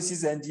overall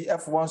accuracies, and the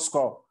F1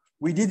 score.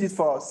 We did it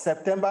for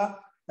September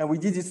and we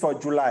did it for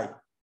July.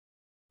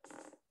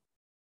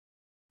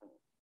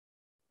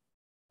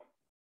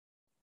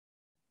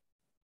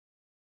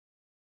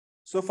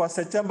 So for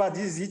September,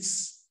 this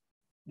is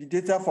the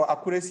data for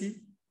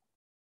accuracy.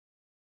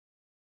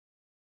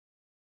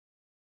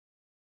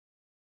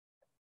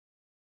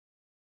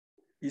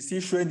 You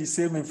see showing the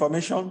same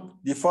information,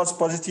 the false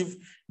positive,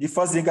 the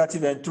false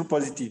negative, and true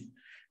positive.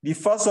 The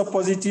false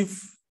positive,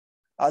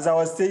 as I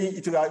was saying,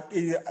 it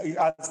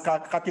has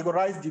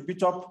categorized the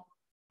built up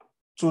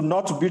to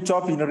not built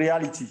up in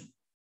reality.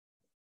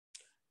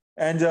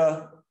 And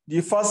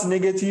the false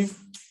negative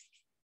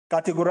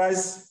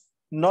categorized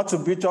not to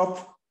built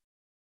up,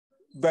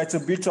 but to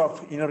built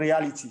up in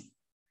reality.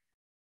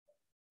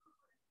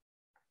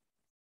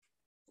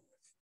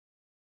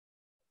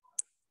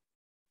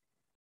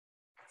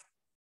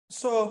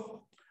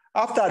 So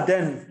after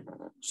then,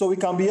 so we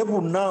can be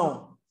able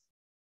now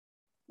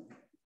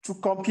to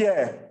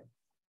compare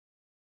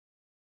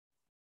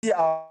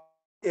our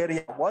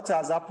area, what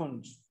has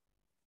happened.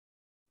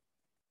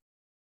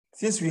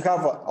 Since we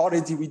have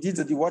already, we did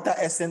the water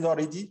essence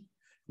already.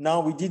 Now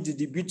we did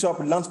the built up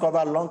land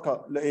cover,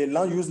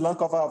 land use land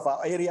cover of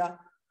our area.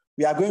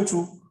 We are going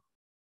to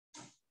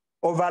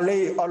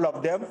overlay all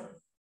of them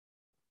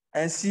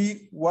and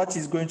see what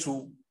is going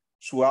to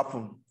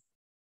happen.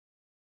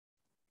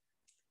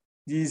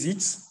 This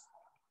is it.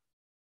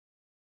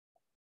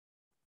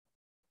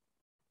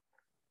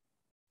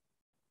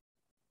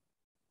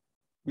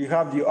 We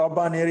have the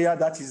urban area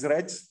that is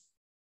red.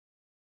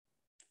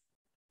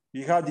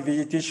 We have the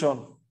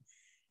vegetation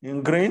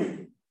in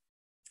green.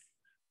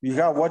 We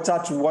have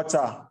water to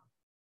water.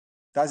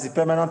 That's the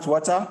permanent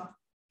water.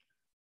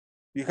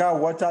 We have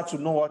water to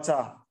no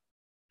water.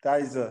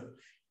 That is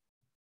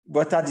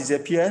water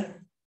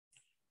disappear.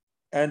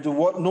 And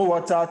no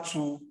water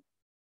to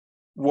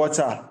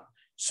water.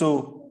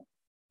 So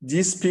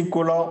this pink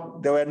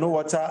color, there were no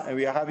water and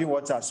we are having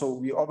water. So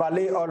we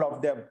overlay all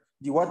of them.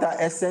 The water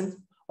essence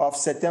of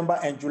September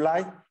and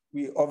July,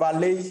 we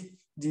overlay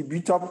the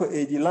built up,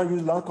 the land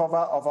use land cover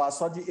of our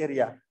study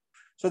area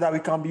so that we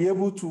can be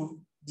able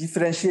to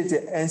differentiate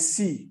it and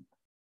see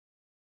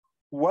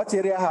what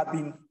area have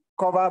been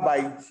covered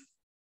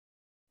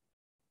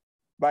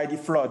by the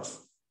floods.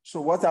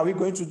 So what are we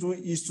going to do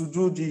is to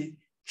do the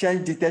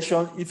change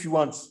detection if you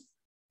want.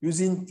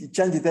 Using the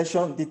change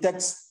detection,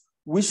 detects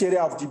which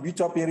area of the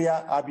built-up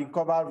area have been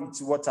covered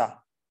with water.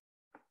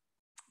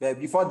 But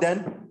before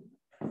then,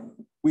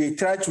 we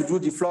try to do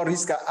the flood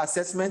risk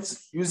assessment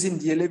using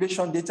the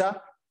elevation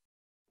data.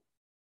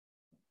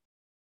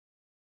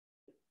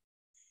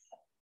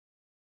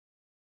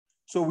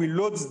 So we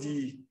load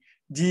the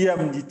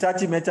DM, the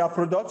 30-meter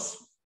products.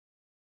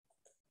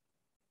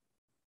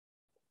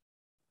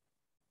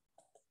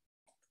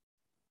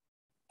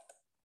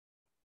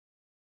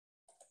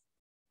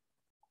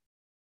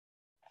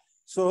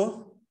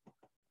 So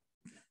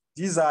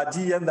these are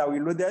DM that we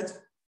loaded.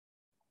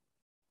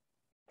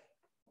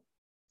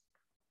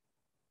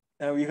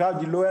 And we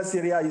have the lowest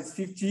area is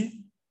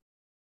 50,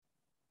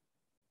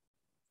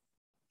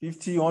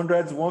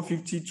 100,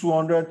 150,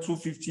 200,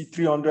 250,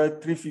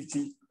 300,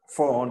 350,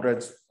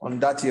 400 on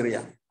that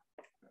area.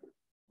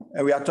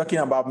 And we are talking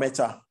about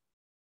meter.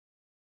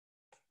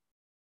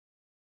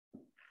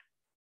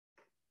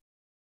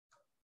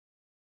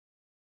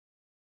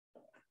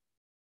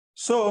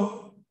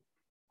 So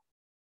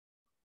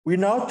we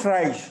now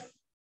try,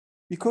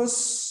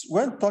 because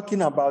when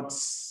talking about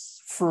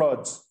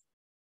floods,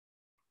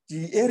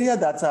 the area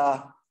that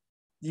are,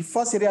 the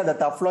first area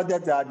that are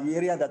flooded are the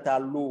area that are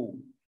low.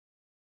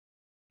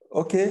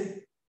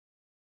 Okay,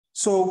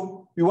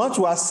 so we want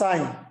to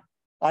assign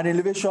an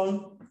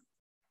elevation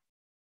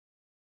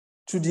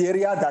to the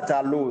area that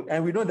are low.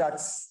 And we know that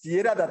the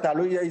area that are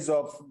low here is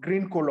of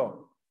green color.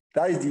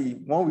 That is the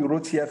one we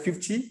wrote here,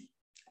 50,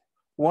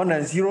 1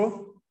 and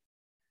 0.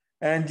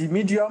 And the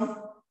medium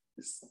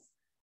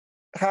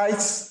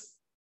height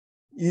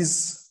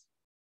is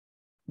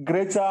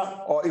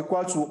greater or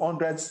equal to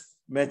 100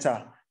 meters.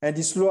 And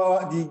the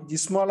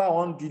smaller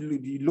one,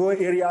 the low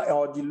area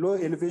or the low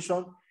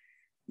elevation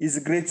is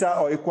greater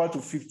or equal to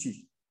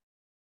 50.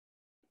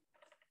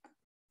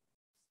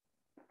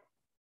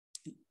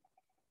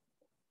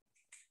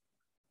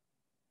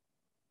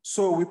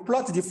 So we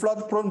plot the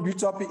flood-prone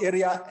built-up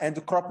area and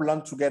the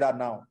cropland together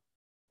now.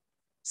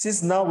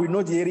 Since now we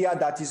know the area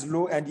that is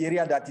low and the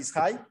area that is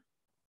high,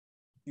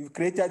 we've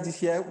created this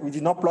here. We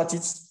did not plot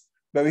it,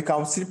 but we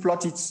can still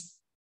plot it.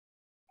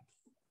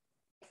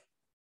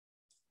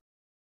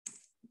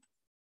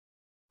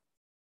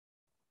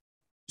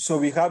 So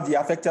we have the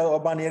affected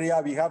urban area,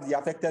 we have the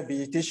affected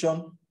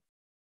vegetation,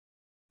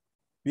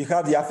 we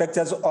have the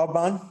affected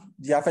urban,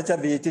 the affected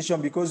vegetation,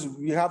 because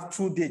we have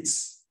 2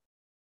 dates.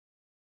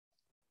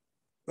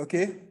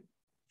 Okay?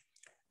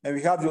 And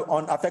we have the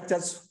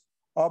unaffected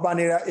urban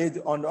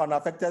area on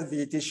unaffected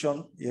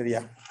vegetation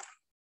area.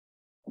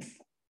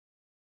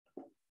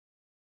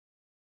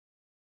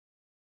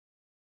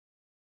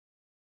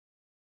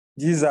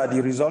 These are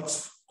the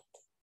results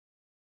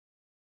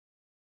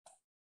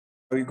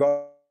we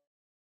got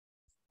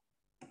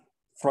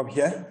from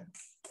here.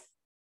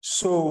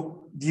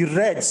 So the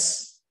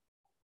reds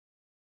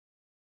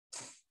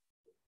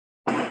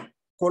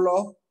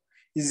color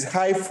is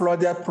high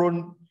flooded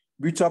prone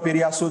built-up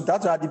area. So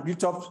that are the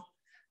built-up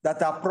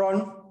that are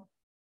prone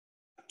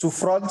to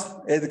flood,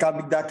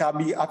 that can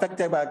be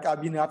affected by,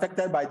 have been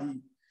affected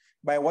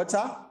by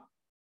water.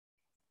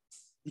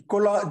 The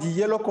color, the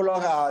yellow color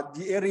are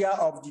the area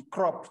of the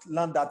crop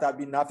land that have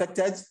been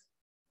affected.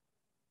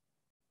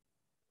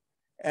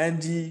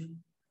 And the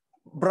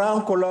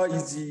brown color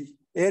is the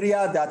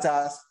area that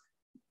are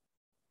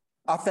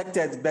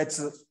affected, but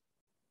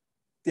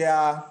they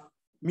are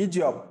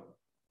medium.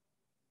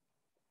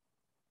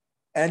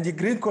 And the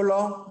green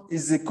color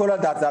is the color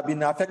that have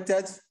been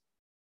affected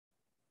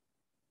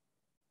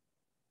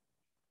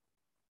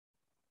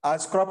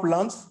as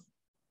croplands.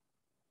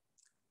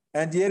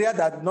 And the area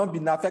that have not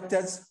been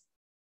affected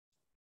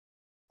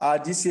are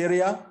this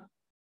area.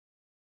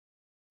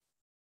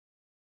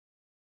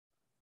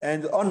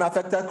 And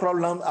unaffected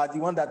croplands are the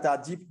ones that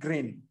are deep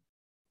green.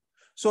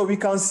 So we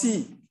can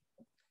see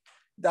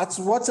that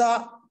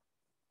water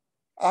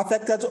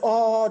affected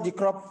all the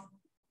crops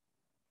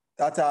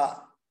that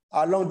are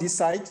along this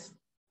side.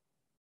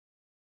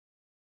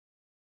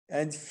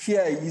 And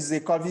here is a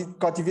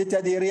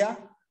cultivated area.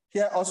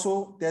 Here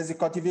also there's a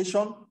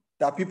cultivation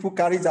that people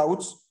carried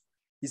out.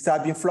 It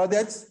has been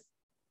flooded.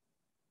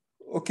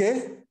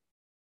 Okay.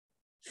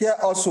 Here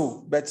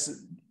also, but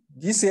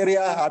this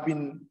area have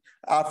been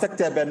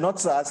affected, but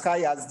not as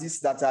high as this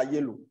that are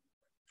yellow.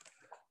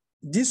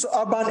 This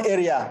urban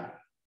area,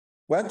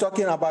 when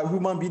talking about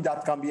human being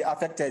that can be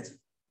affected,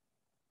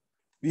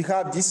 we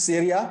have this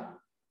area.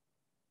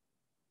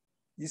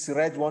 This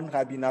red one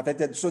have been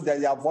affected, so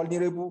they are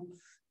vulnerable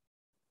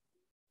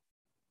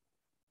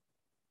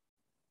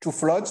to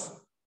floods.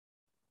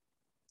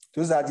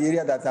 Those are the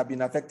areas that have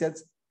been affected.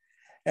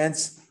 And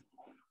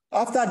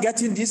after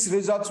getting these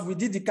results, we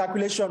did the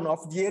calculation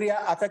of the area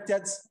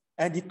affected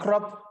and the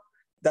crop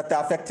that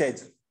are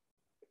affected.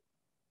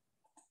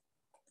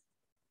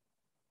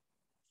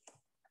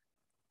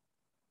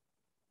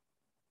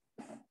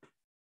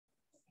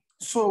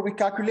 So we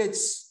calculated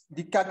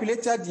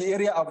the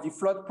area of the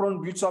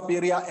flood-prone built-up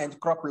area and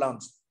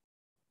croplands.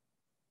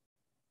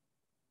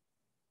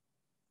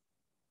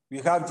 We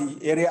have the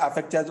area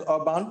affected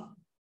urban.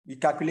 We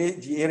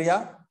calculate the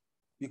area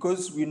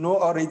because we know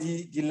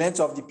already the length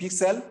of the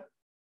pixel.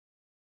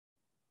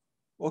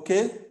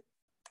 Okay.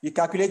 We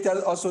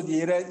calculated also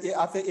the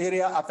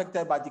area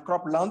affected by the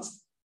cropland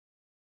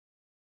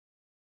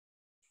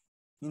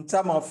in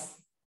terms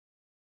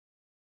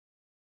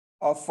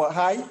of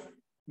high,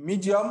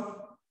 medium,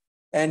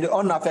 and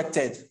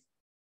unaffected.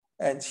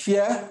 And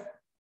here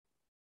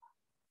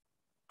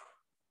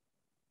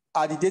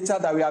are the data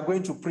that we are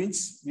going to print.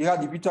 We have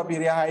the built-up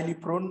area highly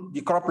prone,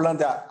 the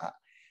cropland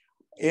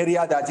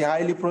area that is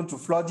highly prone to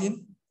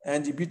flooding,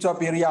 and the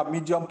built-up area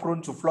medium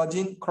prone to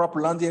flooding,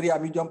 cropland area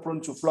medium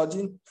prone to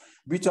flooding,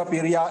 built-up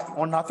area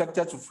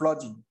unaffected to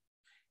flooding.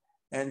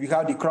 And we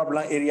have the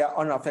cropland area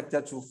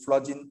unaffected to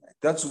flooding.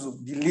 That's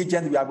the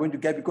legend we are going to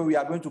get because we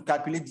are going to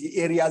calculate the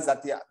areas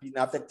that have been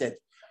affected.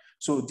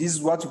 So this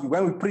is what,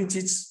 when we print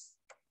it,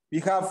 we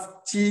have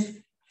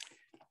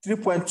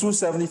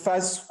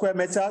 3.275 square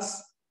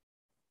meters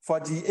for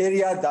the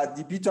area that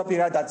the built-up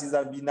area that is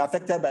been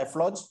affected by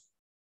floods.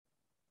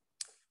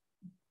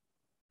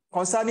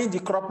 Concerning the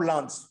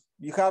cropland,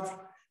 we have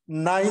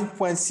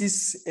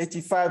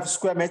 9.685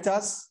 square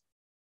meters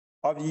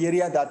of the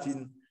area that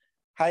been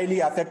highly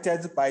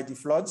affected by the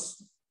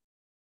floods.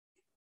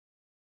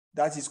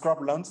 That is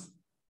cropland.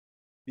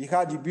 We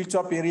have the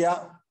built-up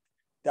area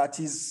that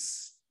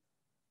is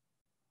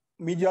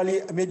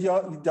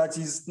that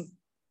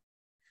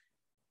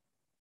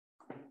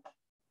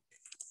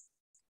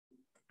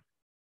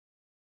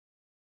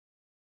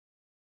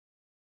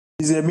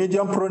is a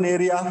medium prone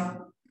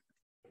area,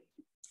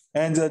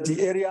 and the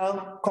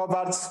area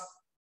covered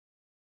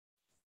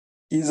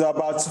is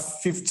about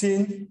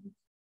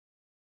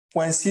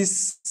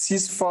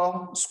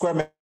 15.664 square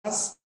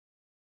meters,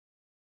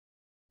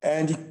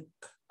 and the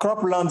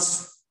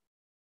croplands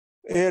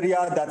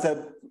area that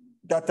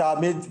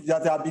have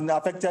been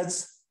affected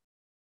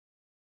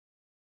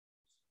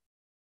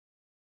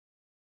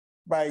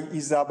by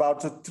is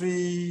about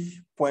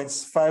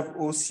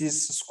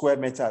 3.506 square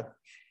meters.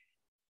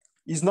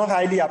 It's not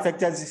highly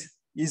affected.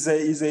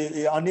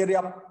 An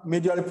area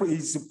medially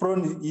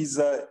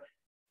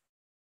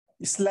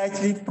is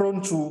slightly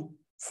prone to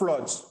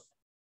floods.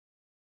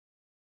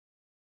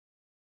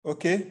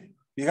 Okay,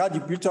 we have the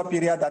built-up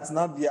area that's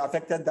not be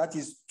affected. That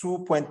is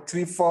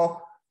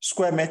 2.34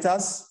 square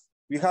meters.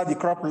 We have the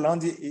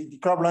cropland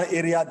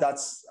area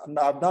that's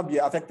not be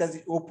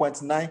affected,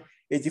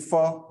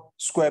 0.984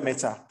 square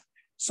meter.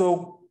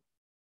 So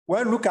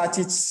when you look at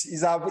it,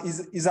 it's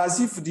as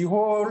if the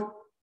whole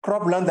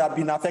cropland have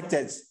been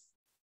affected.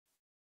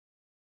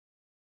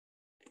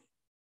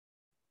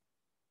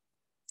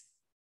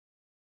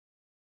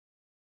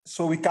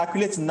 So we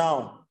calculate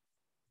now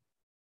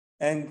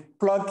and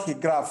plug a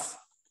graph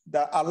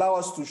that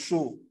allows us to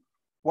show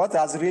what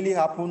has really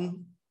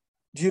happened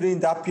during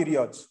that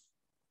period.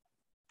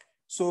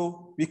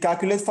 So we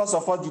calculate, first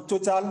of all, the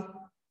total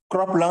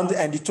cropland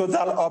and the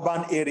total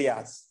urban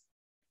areas.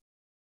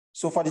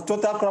 So for the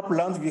total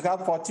cropland, we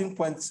have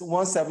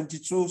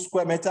 14.172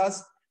 square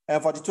meters.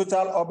 And for the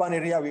total urban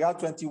area, we have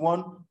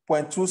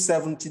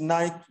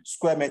 21.279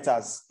 square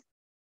meters.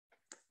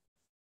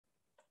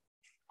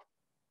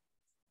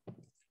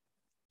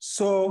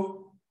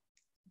 So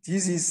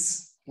this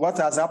is what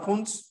has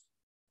happened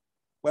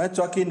when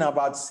talking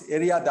about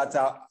areas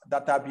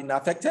that have been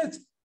affected.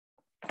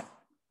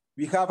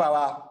 We have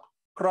our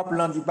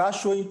cropland bar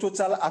showing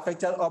total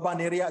affected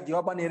urban area. The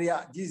urban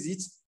area, this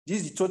is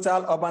the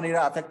total urban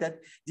area affected.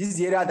 This is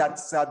the area that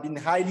has been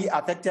highly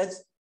affected.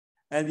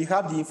 And we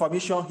have the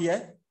information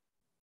here.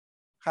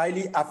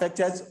 Highly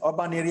affected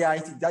urban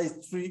area, that is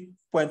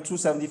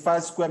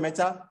 3.275 square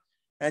meter.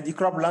 And the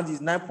cropland is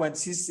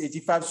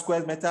 9.685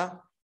 square meter.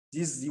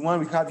 This is the one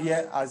we have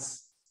here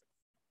as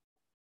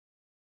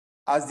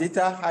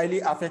data,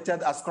 highly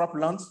affected as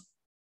cropland.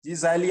 This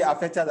is highly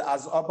affected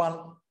as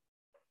urban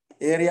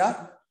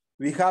area.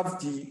 We have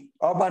the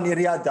urban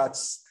area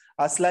that's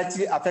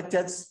slightly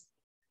affected. This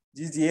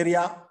is the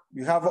area.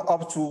 We have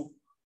up to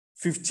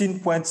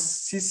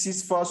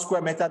 15.664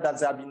 square meter that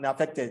have been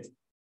affected.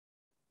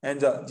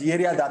 And the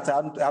area that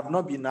have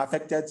not been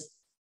affected,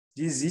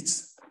 this is it.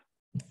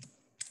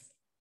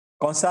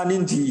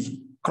 Concerning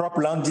the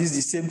cropland, this is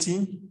the same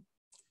thing.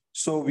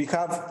 So we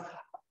have,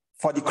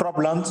 for the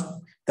cropland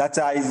that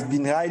has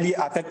been highly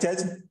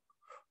affected,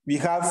 we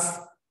have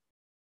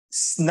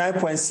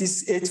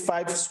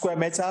 9.685 square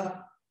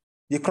meter.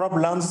 The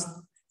croplands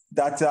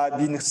that have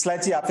been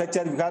slightly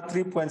affected, we have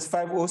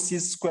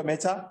 3.506 square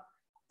meter.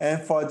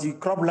 And for the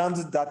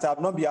croplands that have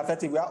not been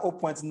affected, we have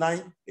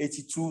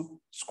 0.982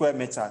 square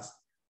meters.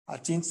 I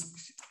think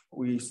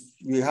we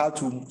have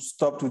to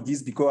stop to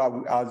this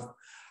because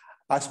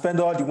I spent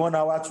all the 1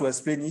 hour to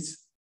explain it.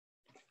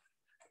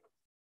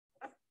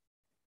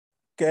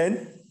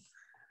 Ken,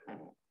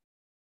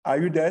 are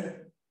you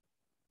there?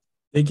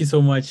 Thank you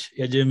so much,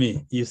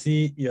 Yadjemi. You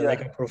see, you're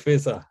like a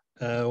professor.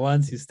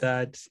 Once you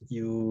start,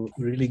 you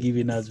really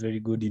giving us very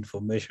good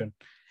information.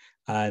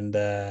 And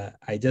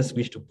I just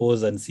wish to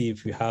pause and see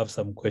if we have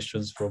some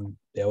questions from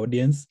the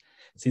audience.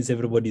 since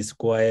everybody is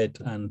quiet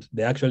and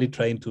they're actually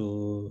trying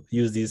to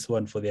use this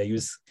one for their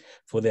use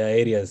for their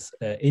areas.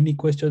 Any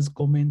questions,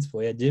 comments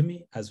for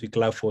Yadjemi as we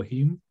clap for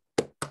him?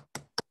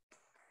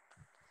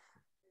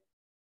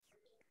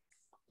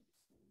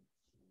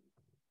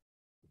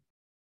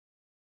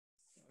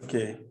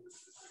 Okay,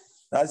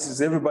 that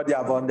is everybody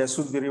have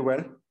understood very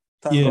well.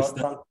 Thank Yes,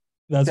 God.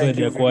 that's why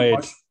they're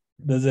quiet.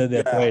 That's why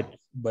they're quiet,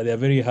 but they're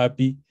very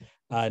happy.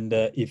 And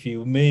if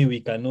you may,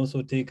 we can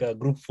also take a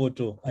group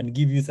photo and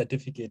give you a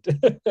certificate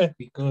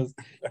because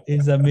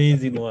it's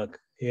amazing work.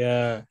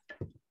 Yeah.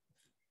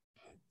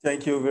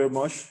 Thank you very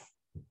much.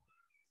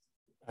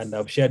 And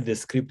I've shared the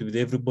script with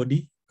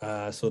everybody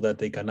so that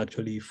they can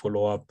actually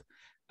follow up.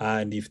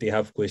 And if they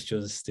have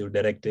questions, they'll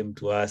direct them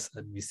to us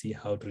and we see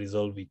how to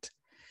resolve it.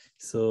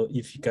 So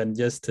if you can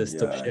just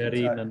stop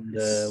sharing and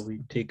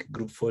we take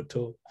group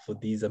photo for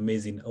this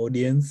amazing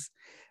audience.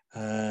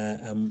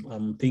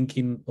 I'm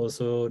thinking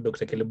also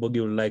Dr.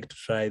 Kelebogi would like to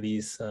try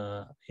this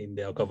in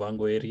the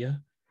Okavango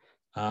area.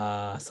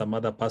 Some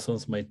other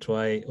persons might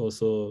try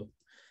also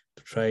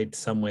to try it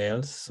somewhere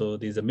else. So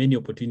there's many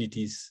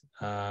opportunities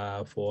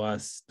for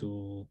us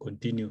to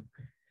continue.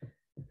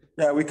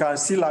 Yeah, we can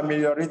still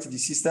ameliorate the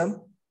system.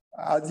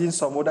 Adding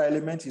some other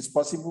element is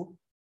possible,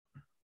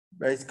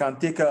 but it can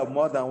take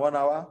more than 1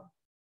 hour.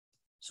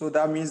 So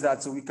that means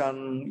that we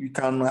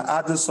can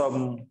add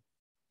some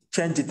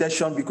change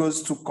detection,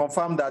 because to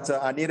confirm that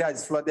an area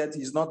is flooded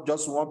is not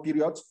just one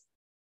period.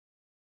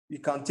 We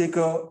can take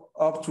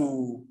up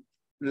to,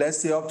 let's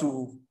say, up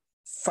to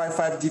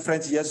five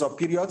different years of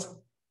period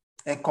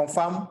and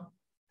confirm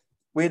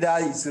whether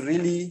it's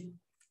really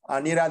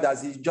an area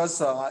that is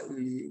just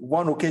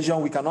one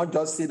occasion. We cannot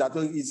just say that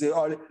it's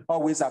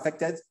always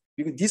affected.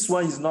 Because this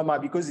one is normal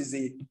because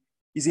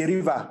it's a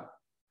river.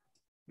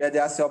 But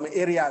there are some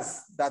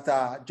areas that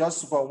are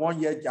just for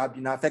 1 year have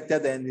been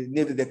affected and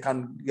they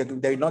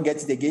will not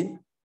get it again.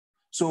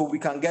 So we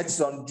can get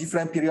some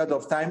different period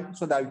of time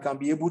so that we can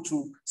be able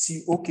to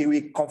see, okay,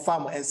 we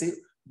confirm and say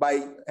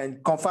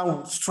and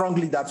confirm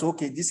strongly that,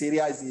 okay, this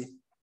area is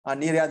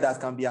an area that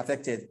can be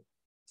affected.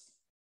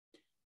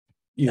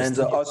 Yes. And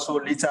also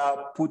later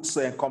put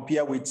and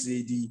compare with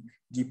the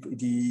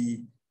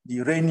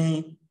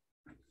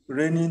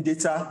raining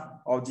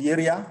data of the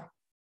area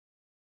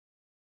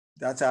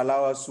that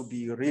allow us to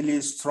be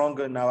really strong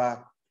in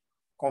our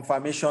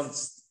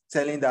confirmations,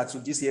 telling that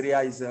this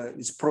area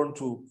is prone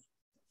to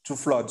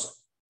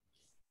floods.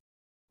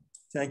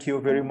 Thank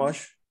you very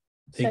much.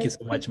 Thank you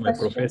so much, my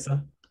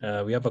professor.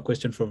 We have a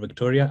question from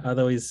Victoria.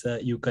 Otherwise,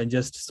 you can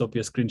just stop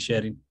your screen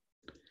sharing.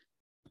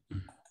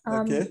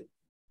 Okay.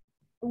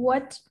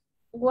 What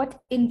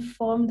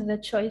informed the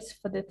choice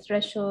for the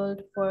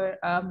threshold for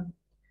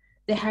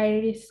the high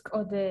risk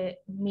or the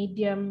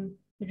medium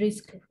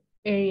risk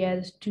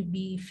areas to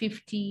be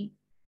 50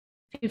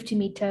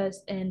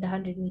 meters and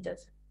 100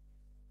 meters?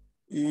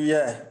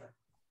 Yeah.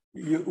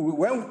 When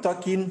we're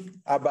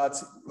talking about,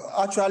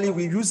 actually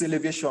we use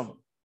elevation.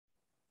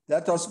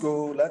 Let us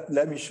go,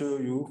 let me show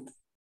you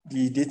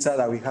the data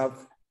that we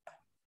have.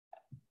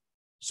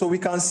 So we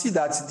can see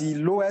that the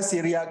lowest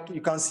area,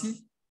 you can see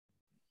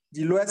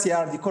the lowest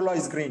area, the color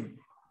is green.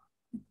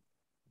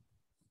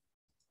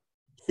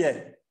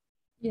 Here.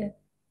 Yeah.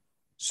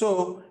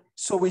 So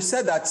we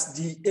said that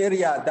the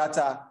area that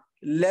are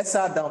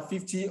lesser than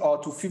 50 or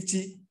to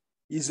 50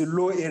 is a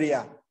low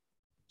area.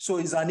 So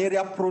it's an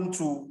area prone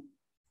to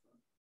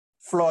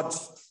flood.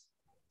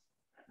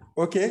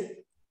 Okay.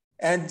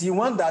 And the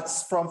one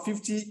that's from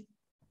 50,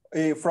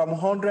 from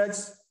 100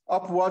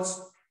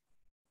 upwards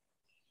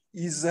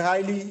is the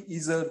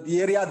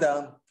area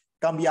that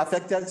can be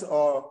affected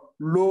or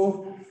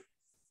low.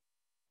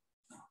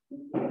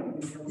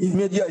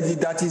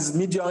 That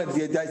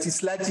is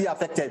slightly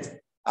affected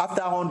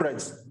after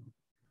 100.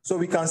 So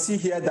we can see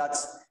here that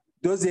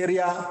those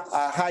areas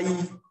are high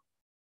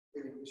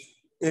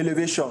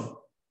elevation.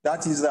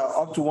 That is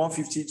up to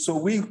 150. So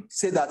we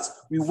say that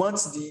we want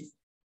the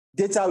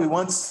data we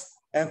want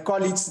and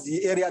call it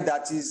the area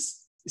that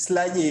is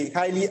slightly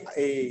high,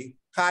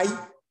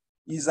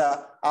 is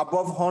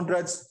above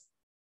 100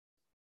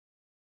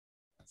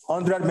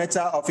 meters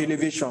of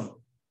elevation.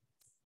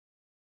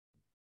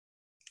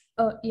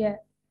 Oh, yeah.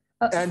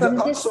 And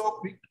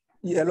also,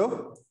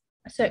 hello?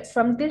 Sorry,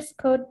 from this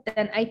code,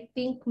 then I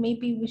think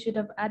maybe we should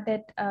have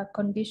added a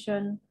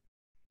condition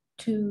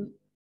to,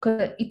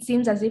 because it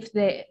seems as if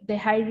the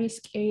high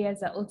risk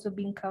areas are also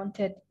being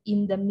counted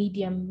in the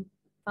medium.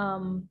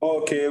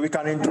 Okay, we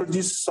can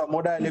introduce some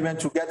other element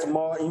to get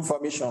more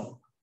information.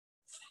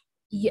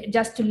 Yeah,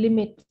 just to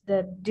limit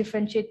the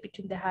differentiate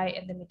between the high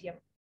and the medium.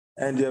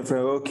 And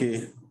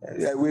okay,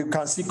 we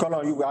can see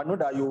column. I know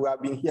that you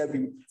have been here.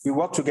 We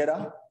work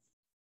together.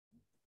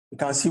 We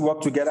can see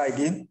work together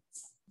again,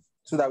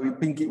 so that we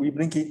bring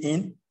it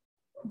in.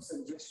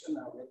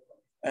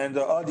 And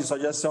all the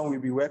suggestions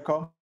will be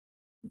welcome.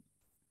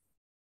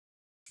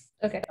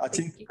 Okay. I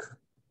think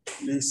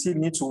we still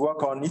need to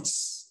work on it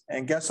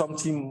and get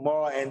something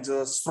more and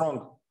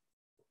strong.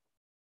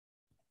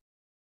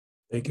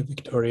 Thank you,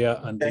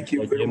 Victoria. And thank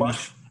you very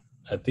much.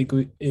 I think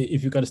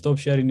if you can stop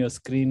sharing your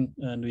screen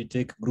and we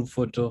take group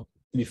photo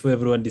before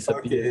everyone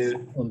disappears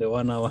on the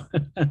 1 hour.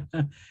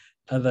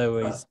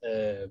 Otherwise,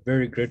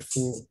 very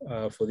grateful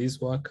for this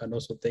work, and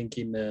also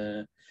thanking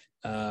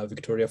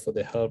Victoria for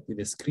the help with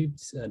the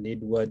scripts, and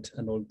Edward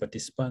and all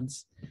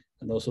participants,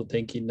 and also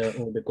thanking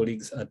all the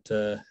colleagues at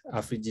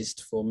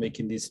AFRIGIST for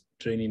making this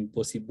training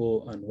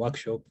possible and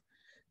workshop.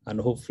 And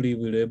hopefully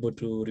we'll be able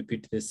to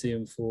repeat the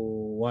same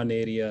for one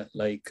area,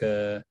 like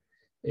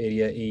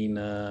area in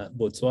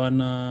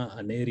Botswana,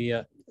 an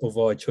area of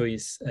our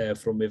choice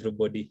from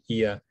everybody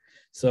here.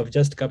 So I've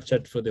just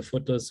captured for the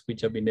photos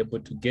which I've been able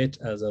to get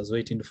as I was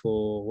waiting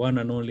for one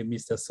and only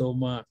Mr.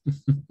 Soma.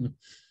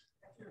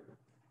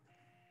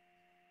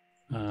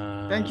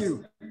 Thank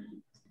you.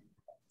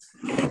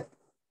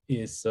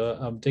 Yes, so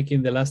I'm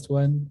taking the last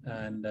one,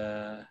 and